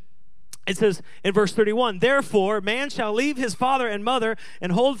submission. It says in verse 31, therefore, man shall leave his father and mother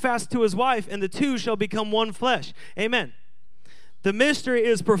and hold fast to his wife, and the two shall become one flesh. Amen. The mystery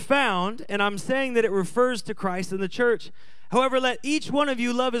is profound, and I'm saying that it refers to Christ and the church. However, let each one of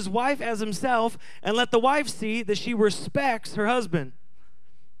you love his wife as himself, and let the wife see that she respects her husband.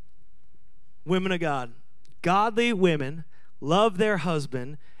 Women of God, godly women love their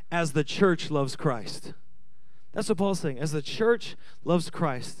husband as the church loves Christ. That's what Paul's saying. As the church loves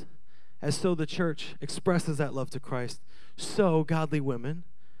Christ, as so the church expresses that love to Christ, so godly women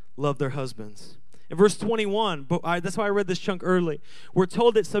love their husbands. In verse 21, that's why I read this chunk early, we're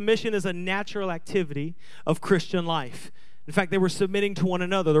told that submission is a natural activity of Christian life. In fact, they were submitting to one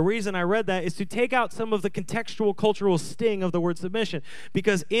another. The reason I read that is to take out some of the contextual, cultural sting of the word submission.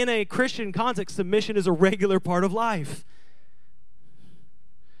 Because in a Christian context, submission is a regular part of life.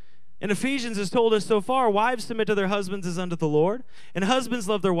 And Ephesians has told us so far, wives submit to their husbands as unto the Lord, and husbands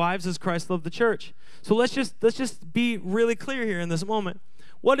love their wives as Christ loved the church. So let's just be really clear here in this moment.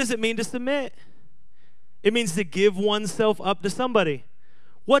 What does it mean to submit? It means to give oneself up to somebody.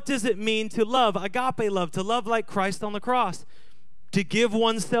 What does it mean to love? Agape love, to love like Christ on the cross. To give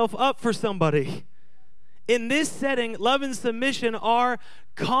oneself up for somebody. In this setting, love and submission are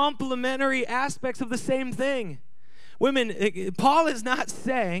complementary aspects of the same thing. Women, Paul is not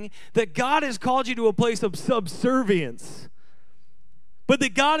saying that God has called you to a place of subservience, but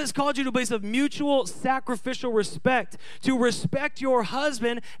that God has called you to a place of mutual sacrificial respect, to respect your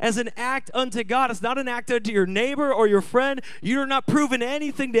husband as an act unto God. It's not an act unto your neighbor or your friend. You're not proving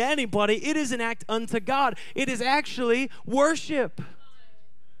anything to anybody. It is an act unto God. It is actually worship.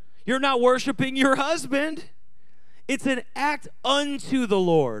 You're not worshiping your husband. It's an act unto the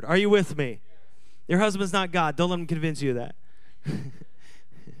Lord. Are you with me? Your husband's not God. Don't let him convince you of that.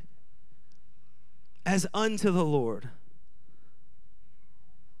 As unto the Lord.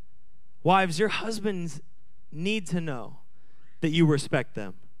 Wives, your husbands need to know that you respect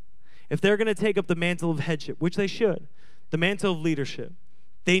them. If they're going to take up the mantle of headship, which they should, the mantle of leadership,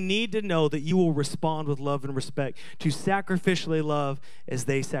 They need to know that you will respond with love and respect, to sacrificially love as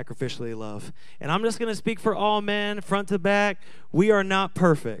they sacrificially love. And I'm just going to speak for all men, front to back. We are not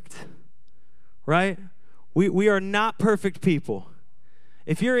perfect, right? We are not perfect people.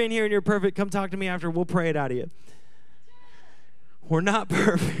 If you're in here and you're perfect, come talk to me after. We'll pray it out of you. We're not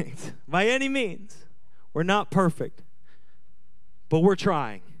perfect by any means. We're not perfect, but we're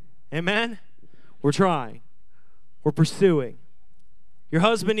trying. Amen? We're trying. We're pursuing. Your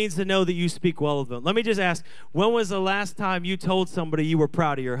husband needs to know that you speak well of them. Let me just ask, when was the last time you told somebody you were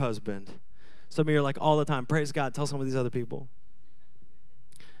proud of your husband? Some of you are like, all the time. Praise God. Tell some of these other people.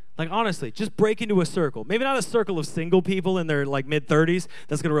 Like, honestly, just break into a circle. Maybe not a circle of single people in their, like, mid-30s.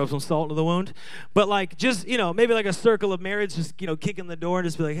 That's going to rub some salt into the wound. But, like, just, maybe like a circle of marriage, just, kick in the door and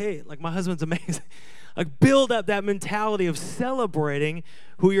just be like, hey, like, my husband's amazing. Like, build up that mentality of celebrating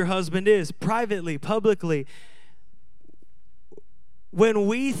who your husband is, privately, publicly. When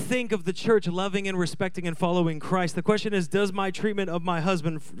we think of the church loving and respecting and following Christ, the question is, does my treatment of my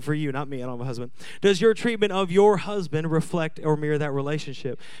husband, for you, not me, I don't have a husband, does your treatment of your husband reflect or mirror that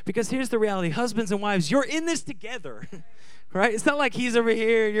relationship? Because here's the reality, husbands and wives, you're in this together, right? It's not like he's over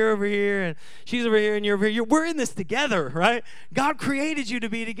here, you're over here, and she's over here, and you're over here. We're in this together, right? God created you to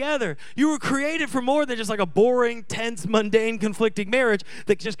be together. You were created for more than just like a boring, tense, mundane, conflicting marriage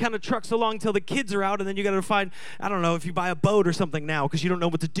that just kind of trucks along till the kids are out, and then you got to find, I don't know, if you buy a boat or something now because you don't know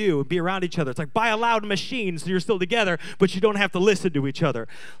what to do and be around each other. It's like buy a loud machine so you're still together, but you don't have to listen to each other,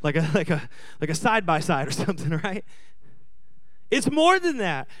 like a side-by-side or something, right? It's more than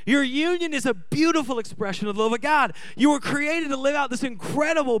that. Your union is a beautiful expression of the love of God. You were created to live out this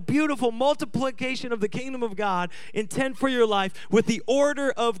incredible, beautiful multiplication of the kingdom of God, intent for your life, with the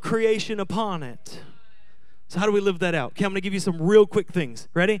order of creation upon it. So how do we live that out? Okay, I'm going to give you some real quick things.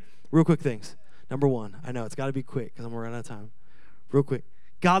 Ready? Real quick things. Number one, I know it's got to be quick because I'm going to run out of time. Real quick.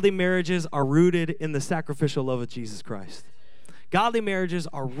 Godly marriages are rooted in the sacrificial love of Jesus Christ. Godly marriages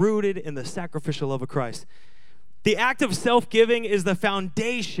are rooted in the sacrificial love of Christ. The act of self-giving is the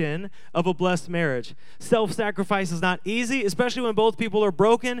foundation of a blessed marriage. Self-sacrifice is not easy, especially when both people are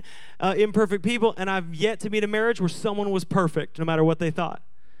broken, imperfect people, and I've yet to meet a marriage where someone was perfect, no matter what they thought.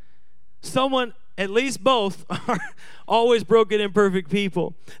 Someone, at least both, are always broken, imperfect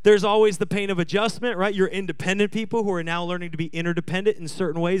people. There's always the pain of adjustment, right? You're independent people who are now learning to be interdependent in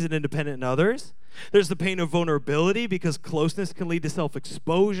certain ways and independent in others. There's the pain of vulnerability because closeness can lead to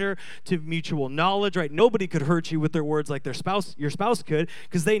self-exposure, to mutual knowledge, right? Nobody could hurt you with their words like your spouse could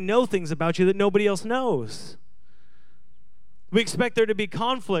because they know things about you that nobody else knows. We expect there to be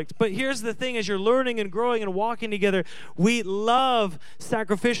conflict. But here's the thing, as you're learning and growing and walking together, we love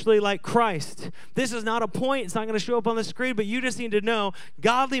sacrificially like Christ. This is not a point. It's not going to show up on the screen, but you just need to know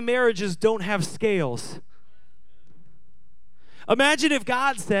godly marriages don't have scales. Imagine if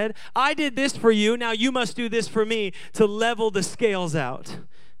God said, I did this for you, now you must do this for me, to level the scales out.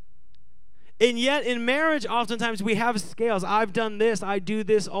 And yet in marriage, oftentimes we have scales. I've done this. I do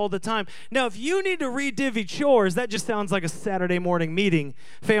this all the time. Now, if you need to re-divvy chores, that just sounds like a Saturday morning meeting,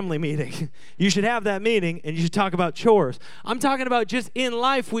 family meeting. You should have that meeting, and you should talk about chores. I'm talking about just in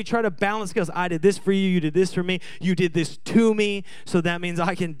life, we try to balance scales. I did this for you. You did this for me. You did this to me, so that means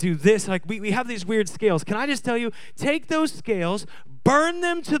I can do this. Like we have these weird scales. Can I just tell you, take those scales, burn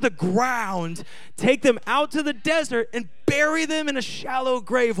them to the ground, take them out to the desert, and bury them in a shallow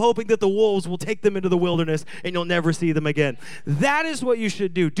grave, hoping that the wolves will take them into the wilderness and you'll never see them again. That is what you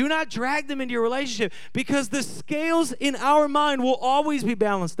should do. Do not drag them into your relationship because the scales in our mind will always be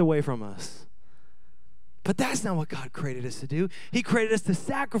balanced away from us. But that's not what God created us to do. He created us to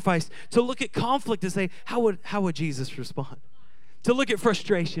sacrifice, to look at conflict and say, how would Jesus respond? To look at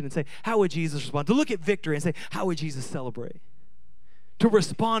frustration and say, how would Jesus respond? To look at victory and say, how would Jesus celebrate? To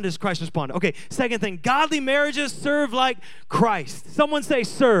respond as Christ responded. Okay, second thing, godly marriages serve like Christ. Someone say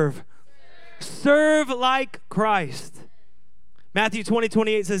serve. Serve like Christ. Matthew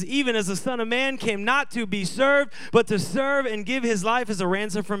 20:28 says, even as the Son of Man came not to be served, but to serve and give his life as a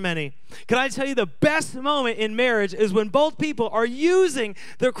ransom for many. Can I tell you the best moment in marriage is when both people are using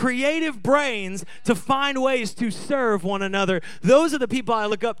their creative brains to find ways to serve one another. Those are the people I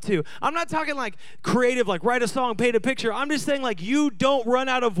look up to. I'm not talking like creative, like write a song, paint a picture. I'm just saying like you don't run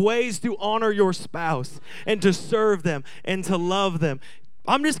out of ways to honor your spouse and to serve them and to love them.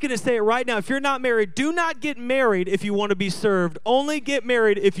 I'm just going to say it right now. If you're not married, do not get married if you want to be served. Only get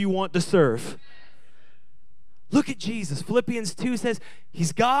married if you want to serve. Look at Jesus. Philippians 2 says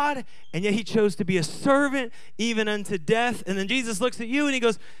he's God, and yet he chose to be a servant even unto death. And then Jesus looks at you and he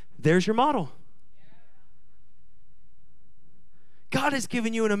goes, there's your model. God has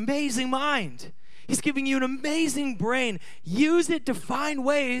given you an amazing mind. He's giving you an amazing brain. Use it to find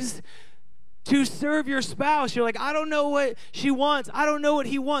ways to serve your spouse. You're like, I don't know what she wants. I don't know what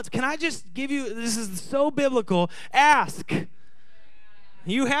he wants. Can I just give you, this is so biblical, ask.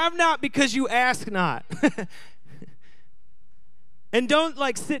 You have not because you ask not. And don't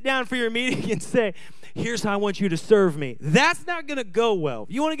like sit down for your meeting and say, here's how I want you to serve me. That's not going to go well.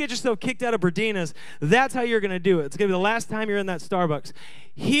 If you want to get yourself kicked out of Berdina's, that's how you're going to do it. It's going to be the last time you're in that Starbucks.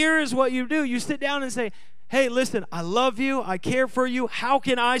 Here's what you do. You sit down and say, hey, listen, I love you. I care for you. How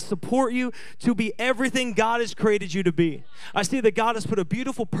can I support you to be everything God has created you to be? I see that God has put a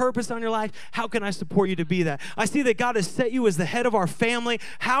beautiful purpose on your life. How can I support you to be that? I see that God has set you as the head of our family.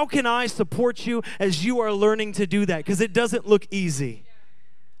 How can I support you as you are learning to do that? Because it doesn't look easy.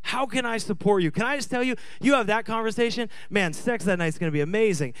 How can I support you? Can I just tell you, you have that conversation, man, sex that night is going to be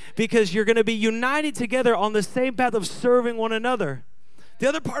amazing because you're going to be united together on the same path of serving one another. The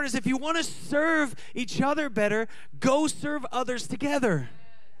other part is if you want to serve each other better, go serve others together.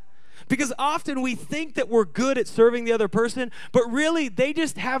 Because often we think that we're good at serving the other person, but really they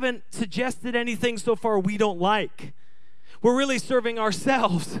just haven't suggested anything so far we don't like. We're really serving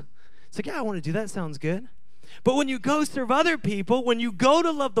ourselves. It's like, yeah, I want to do that. Sounds good. But when you go serve other people, when you go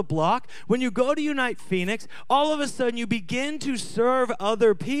to Love the Block, when you go to Unite Phoenix, all of a sudden you begin to serve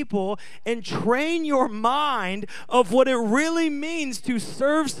other people and train your mind of what it really means to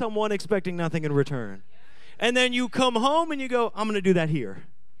serve someone expecting nothing in return. And then you come home and you go, I'm going to do that here.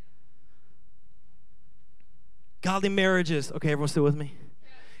 Godly marriages. Okay, everyone still with me?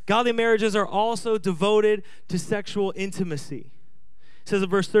 Godly marriages are also devoted to sexual intimacy. It says in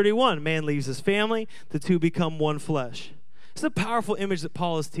verse 31, man leaves his family, the two become one flesh. It's a powerful image that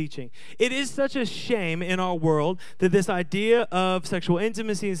Paul is teaching. It is such a shame in our world that this idea of sexual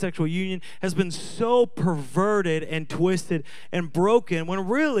intimacy and sexual union has been so perverted and twisted and broken when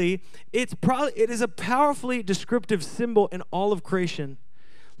really it is a powerfully descriptive symbol in all of creation.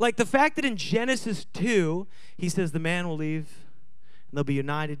 Like the fact that in Genesis 2, he says the man will leave and they'll be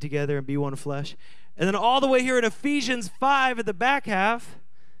united together and be one flesh. And then all the way here in Ephesians 5 at the back half,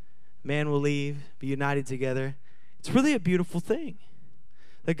 man will leave, be united together. It's really a beautiful thing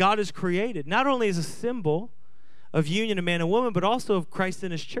that God has created, not only as a symbol of union of man and woman, but also of Christ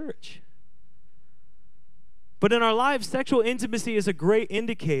and his church. But in our lives, sexual intimacy is a great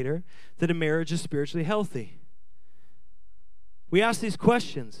indicator that a marriage is spiritually healthy. We ask these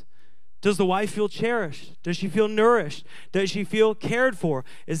questions. Does the wife feel cherished? Does she feel nourished? Does she feel cared for?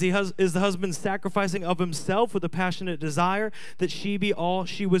 Is the husband sacrificing of himself with a passionate desire that she be all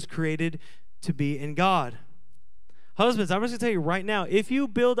she was created to be in God? Husbands, I'm just going to tell you right now, if you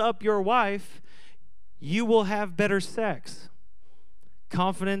build up your wife, you will have better sex.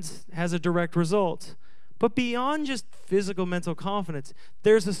 Confidence has a direct result. But beyond just physical, mental confidence,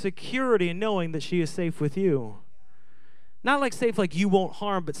 there's a security in knowing that she is safe with you. Not like safe like you won't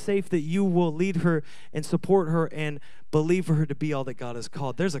harm, but safe that you will lead her and support her and believe for her to be all that God has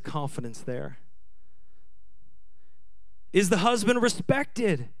called. There's a confidence there. Is the husband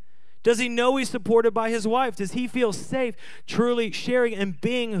respected? Does he know he's supported by his wife? Does he feel safe truly sharing and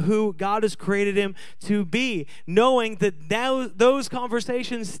being who God has created him to be? Knowing that now those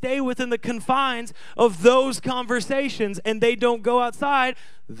conversations stay within the confines of those conversations and they don't go outside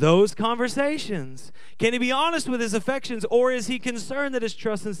those conversations. Can he be honest with his affections, or is he concerned that his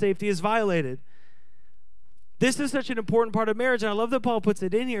trust and safety is violated? This is such an important part of marriage, and I love that Paul puts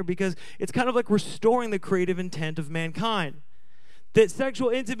it in here because it's kind of like restoring the creative intent of mankind. That sexual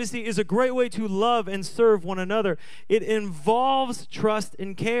intimacy is a great way to love and serve one another. It involves trust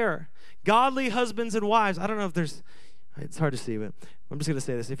and care. Godly husbands and wives, I don't know if there's, it's hard to see, but I'm just going to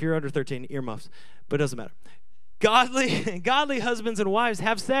say this. If you're under 13, earmuffs, but it doesn't matter. Godly husbands and wives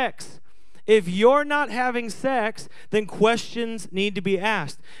have sex. If you're not having sex, then questions need to be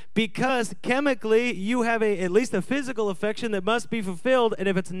asked because chemically you have at least a physical affection that must be fulfilled, and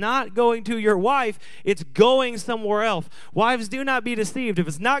if it's not going to your wife, it's going somewhere else. Wives, do not be deceived. If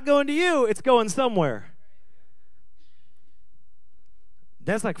it's not going to you, it's going somewhere.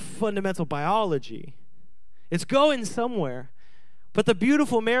 That's like fundamental biology. It's going somewhere. But the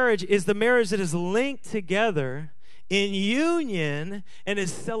beautiful marriage is the marriage that is linked together in union and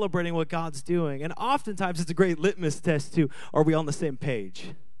is celebrating what God's doing. And oftentimes it's a great litmus test too. Are we on the same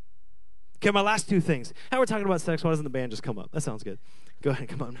page? Okay, my last two things. How we're talking about sex, why doesn't the band just come up? That sounds good. Go ahead,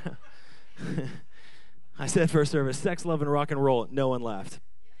 come on now. I said first service, sex, love, and rock and roll. No one laughed.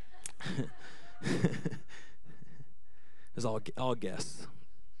 It was all guests.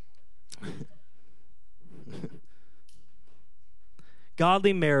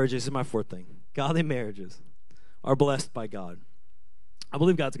 Godly marriages is my fourth thing. Godly marriages are blessed by God. I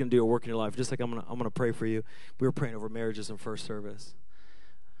believe God's going to do a work in your life, just like I'm gonna pray for you. We were praying over marriages in first service.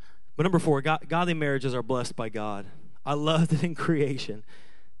 But number 4, godly marriages are blessed by God. I love that in creation,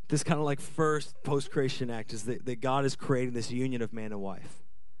 this kind of like first post-creation act is that God is creating this union of man and wife.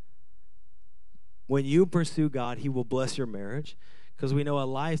 When you pursue God, he will bless your marriage, because we know a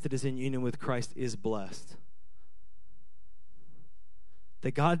life that is in union with Christ is blessed.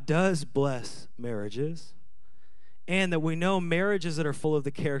 That God does bless marriages, and that we know marriages that are full of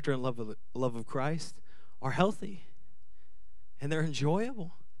the character and love of Christ are healthy, and they're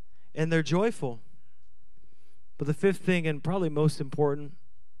enjoyable, and they're joyful. But the 5th thing, and probably most important,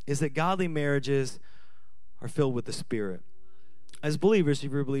 is that godly marriages are filled with the Spirit. As believers,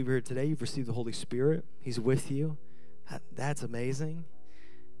 if you're a believer here today, you've received the Holy Spirit. He's with you. That's amazing.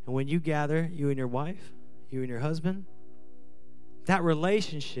 And when you gather, you and your wife, you and your husband, that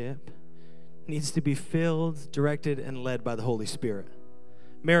relationship needs to be filled, directed, and led by the Holy Spirit.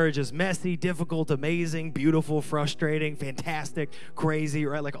 Marriage is messy, difficult, amazing, beautiful, frustrating, fantastic, crazy,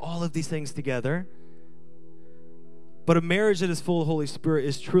 right? Like all of these things together. But a marriage that is full of the Holy Spirit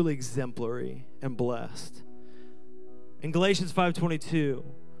is truly exemplary and blessed. In Galatians 5:22,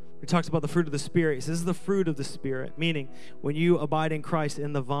 he talks about the fruit of the Spirit. He says, this is the fruit of the Spirit, meaning when you abide in Christ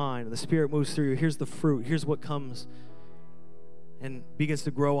in the vine, the Spirit moves through you. Here's the fruit. Here's what comes and begins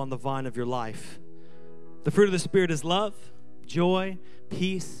to grow on the vine of your life. The fruit of the Spirit is love, joy,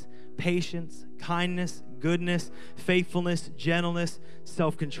 peace, patience, kindness, goodness, faithfulness, gentleness,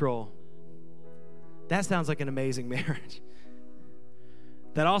 self-control. That sounds like an amazing marriage.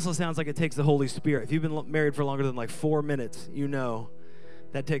 That also sounds like it takes the Holy Spirit. If you've been married for longer than like 4 minutes, you know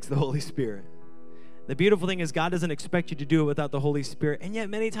that takes the Holy Spirit. The beautiful thing is God doesn't expect you to do it without the Holy Spirit, and yet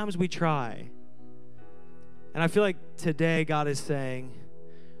many times we try. And I feel like today God is saying,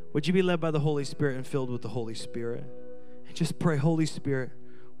 would you be led by the Holy Spirit and filled with the Holy Spirit? And just pray, Holy Spirit,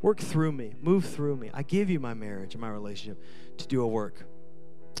 work through me, move through me. I give you my marriage and my relationship to do a work.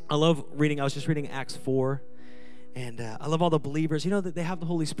 I love reading, I was just reading Acts 4. And I love all the believers. You know that they have the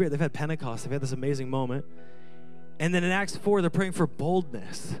Holy Spirit. They've had Pentecost. They've had this amazing moment. And then in Acts 4, they're praying for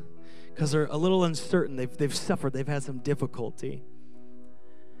boldness because they're a little uncertain. They've suffered. They've had some difficulty.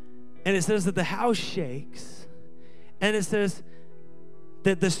 And it says that the house shakes. And it says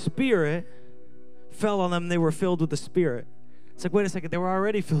that the Spirit fell on them. They were filled with the Spirit. It's like, wait a second. They were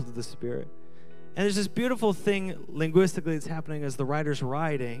already filled with the Spirit. And there's this beautiful thing linguistically that's happening as the writer's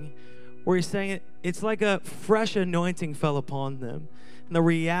writing, where he's saying it's like a fresh anointing fell upon them. And the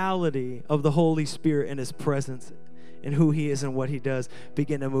reality of the Holy Spirit and his presence and who he is and what he does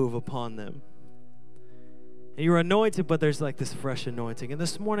begin to move upon them. And you're anointed, but there's like this fresh anointing. And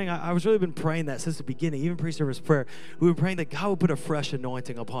this morning, I was really been praying that since the beginning, even pre-service prayer. We've been praying that God would put a fresh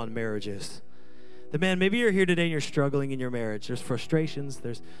anointing upon marriages. That, man, maybe you're here today and you're struggling in your marriage. There's frustrations,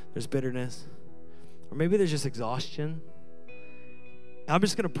 there's bitterness, or maybe there's just exhaustion. I'm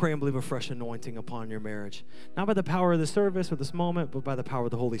just going to pray and believe a fresh anointing upon your marriage. Not by the power of the service or this moment, but by the power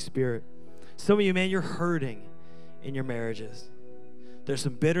of the Holy Spirit. Some of you, man, you're hurting in your marriages. There's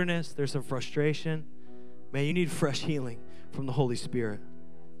some bitterness. There's some frustration. Man, you need fresh healing from the Holy Spirit.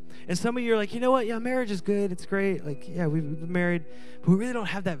 And some of you are like, you know what? Yeah, marriage is good. It's great. Like, yeah, we've been married. But we really don't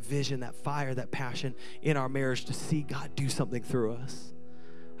have that vision, that fire, that passion in our marriage to see God do something through us.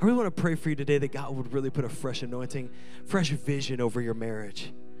 I really want to pray for you today that God would really put a fresh anointing, fresh vision over your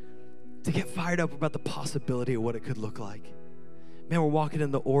marriage, to get fired up about the possibility of what it could look like. Man, we're walking in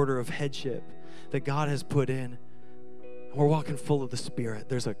the order of headship that God has put in. And we're walking full of the Spirit.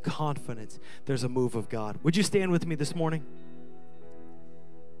 There's a confidence. There's a move of God. Would you stand with me this morning?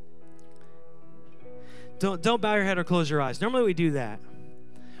 Don't bow your head or close your eyes. Normally we do that.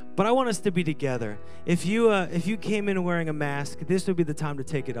 But I want us to be together. If you came in wearing a mask, this would be the time to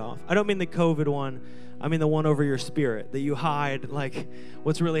take it off. I don't mean the COVID one. I mean the one over your spirit that you hide, like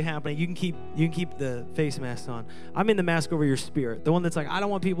what's really happening. You can keep the face mask on. I mean the mask over your spirit, the one that's like, I don't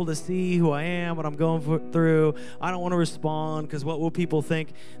want people to see who I am, what I'm going through. I don't want to respond because what will people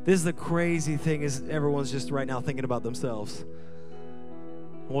think? This is the crazy thing is everyone's just right now thinking about themselves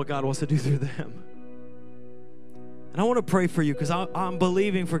and what God wants to do through them. And I want to pray for you because I'm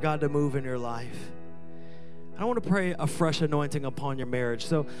believing for God to move in your life. I want to pray a fresh anointing upon your marriage.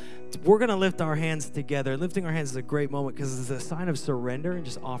 So we're going to lift our hands together. Lifting our hands is a great moment because it's a sign of surrender and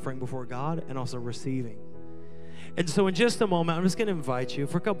just offering before God and also receiving. And so in just a moment, I'm just going to invite you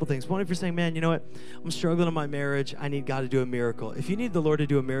for a couple things. One, if you're saying, man, you know what? I'm struggling in my marriage. I need God to do a miracle. If you need the Lord to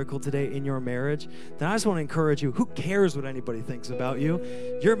do a miracle today in your marriage, then I just want to encourage you. Who cares what anybody thinks about you?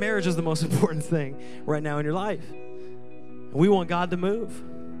 Your marriage is the most important thing right now in your life. And we want God to move.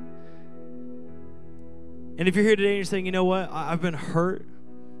 And if you're here today and you're saying, you know what, I've been hurt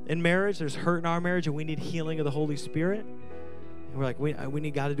in marriage, there's hurt in our marriage, and we need healing of the Holy Spirit, and we're like, we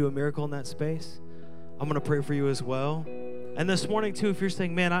need God to do a miracle in that space, I'm going to pray for you as well. And this morning, too, if you're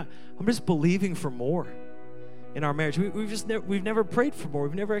saying, man, I'm just believing for more in our marriage. We've never prayed for more.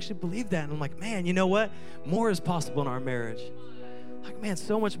 We've never actually believed that. And I'm like, man, you know what? More is possible in our marriage. Like, man,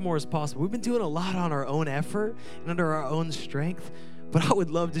 so much more is possible. We've been doing a lot on our own effort and under our own strength. But I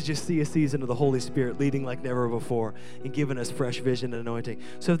would love to just see a season of the Holy Spirit leading like never before and giving us fresh vision and anointing.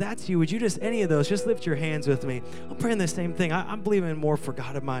 So if that's you, would you just, any of those, just lift your hands with me. I'm praying the same thing. I'm believing more for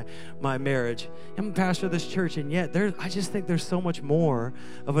God in my marriage. I'm a pastor of this church, and yet I just think there's so much more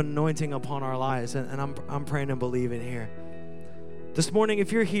of an anointing upon our lives, and I'm praying and believing here. This morning,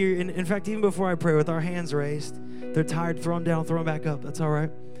 if you're here, and in fact, even before I pray, with our hands raised, they're tired, throw them down, throw them back up. That's all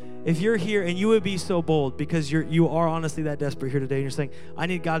right. If you're here and you would be so bold because you are honestly that desperate here today, and you're saying, I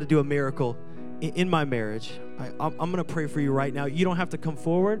need God to do a miracle in my marriage, I'm going to pray for you right now. You don't have to come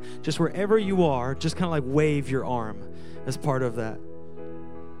forward. Just wherever you are, just kind of like wave your arm as part of that.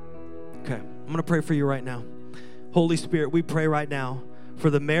 Okay, I'm going to pray for you right now. Holy Spirit, we pray right now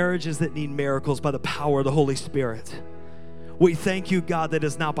for the marriages that need miracles by the power of the Holy Spirit. We thank you, God, that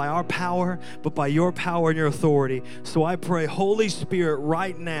it's not by our power, but by your power and your authority. So I pray, Holy Spirit,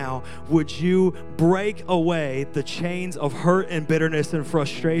 right now, would you break away the chains of hurt and bitterness and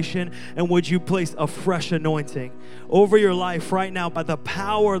frustration, and would you place a fresh anointing over your life right now by the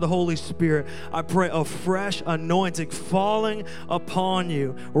power of the Holy Spirit. I pray a fresh anointing falling upon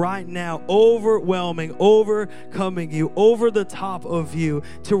you right now, overwhelming, overcoming you, over the top of you,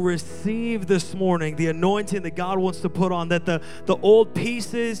 to receive this morning the anointing that God wants to put on, that the old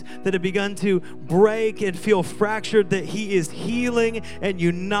pieces that have begun to break and feel fractured, that He is healing and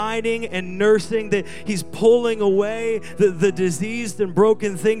uniting and nursing, that He's pulling away the diseased and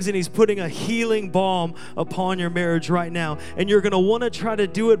broken things, and He's putting a healing balm upon your marriage right now. And you're going to want to try to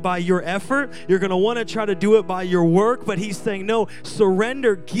do it by your effort. You're going to want to try to do it by your work, but He's saying, no,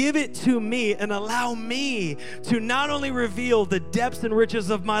 surrender, give it to me, and allow me to not only reveal the depths and riches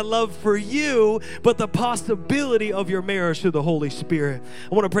of my love for you, but the possibility of your marriage through the Holy Spirit.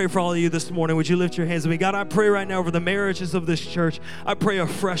 I want to pray for all of you this morning. Would you lift your hands with me? God, I pray right now over the marriages of this church. I pray a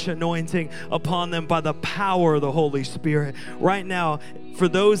fresh anointing upon them by the power of the Holy Spirit. Right now, for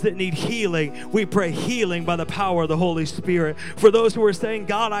those that need healing, we pray healing by the power of the Holy Spirit. For those who are saying,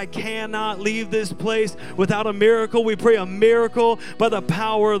 God, I cannot leave this place without a miracle, we pray a miracle by the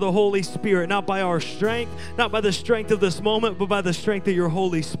power of the Holy Spirit, not by our strength, not by the strength of this moment, but by the strength of your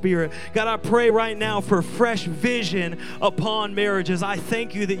Holy Spirit. God, I pray right now for fresh vision upon marriages. I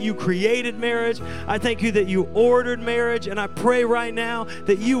thank you that you created marriage. I thank you that you ordered marriage. And I pray right now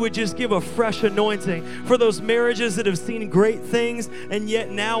that you would just give a fresh anointing for those marriages that have seen great things and yet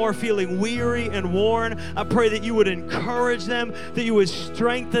now are feeling weary and worn. I pray that you would encourage them, that you would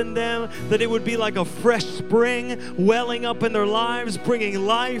strengthen them, that it would be like a fresh spring welling up in their lives, bringing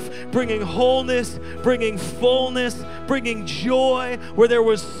life, bringing wholeness, bringing fullness, bringing joy. Where there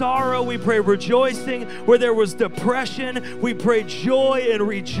was sorrow, we pray rejoicing. Where there was depression, we pray joy and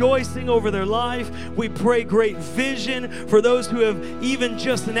rejoicing over their life. We pray great vision for those who have even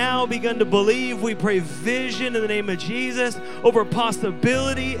just now begun to believe. We pray vision in the name of Jesus over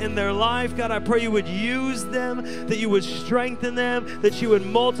possibility in their life. God, I pray you would use them, that you would strengthen them, that you would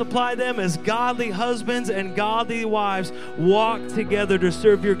multiply them as godly husbands and godly wives walk together to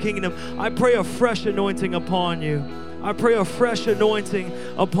serve your kingdom. I pray a fresh anointing upon you. I pray a fresh anointing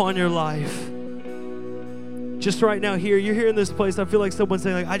upon your life. Just right now here, you're here in this place, I feel like someone's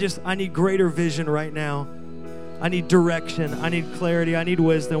saying, like, I need greater vision right now. I need direction. I need clarity. I need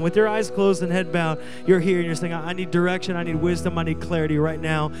wisdom. With your eyes closed and head bowed, you're here and you're saying, I need direction. I need wisdom. I need clarity right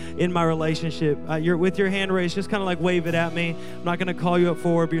now in my relationship. You're with your hand raised, just kind of like wave it at me. I'm not going to call you up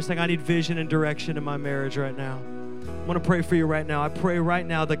forward, but you're saying, I need vision and direction in my marriage right now. I want to pray for you right now. I pray right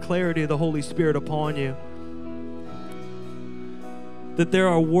now the clarity of the Holy Spirit upon you. That there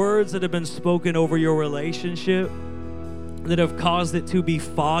are words that have been spoken over your relationship that have caused it to be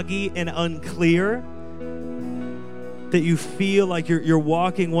foggy and unclear. That you feel like you're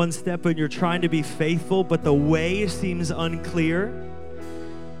walking one step and you're trying to be faithful, but the way seems unclear.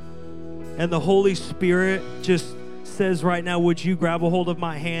 And the Holy Spirit just says right now, would you grab a hold of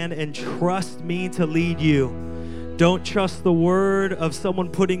my hand and trust me to lead you? Don't trust the word of someone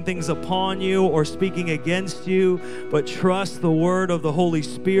putting things upon you or speaking against you, but trust the word of the Holy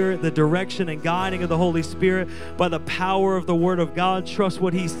Spirit, the direction and guiding of the Holy Spirit by the power of the word of God. Trust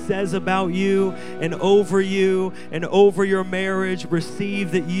what he says about you and over your marriage. Receive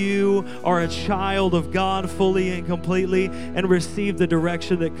that you are a child of God fully and completely, and receive the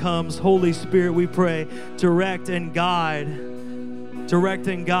direction that comes. Holy Spirit, we pray, direct and guide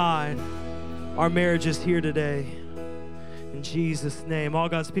our marriages here today. In Jesus' name. All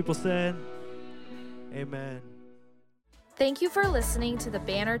God's people said, amen. Thank you for listening to the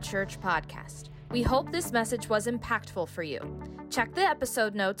Banner Church podcast. We hope this message was impactful for you. Check the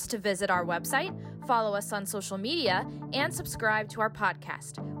episode notes to visit our website, follow us on social media, and subscribe to our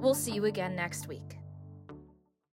podcast. We'll see you again next week.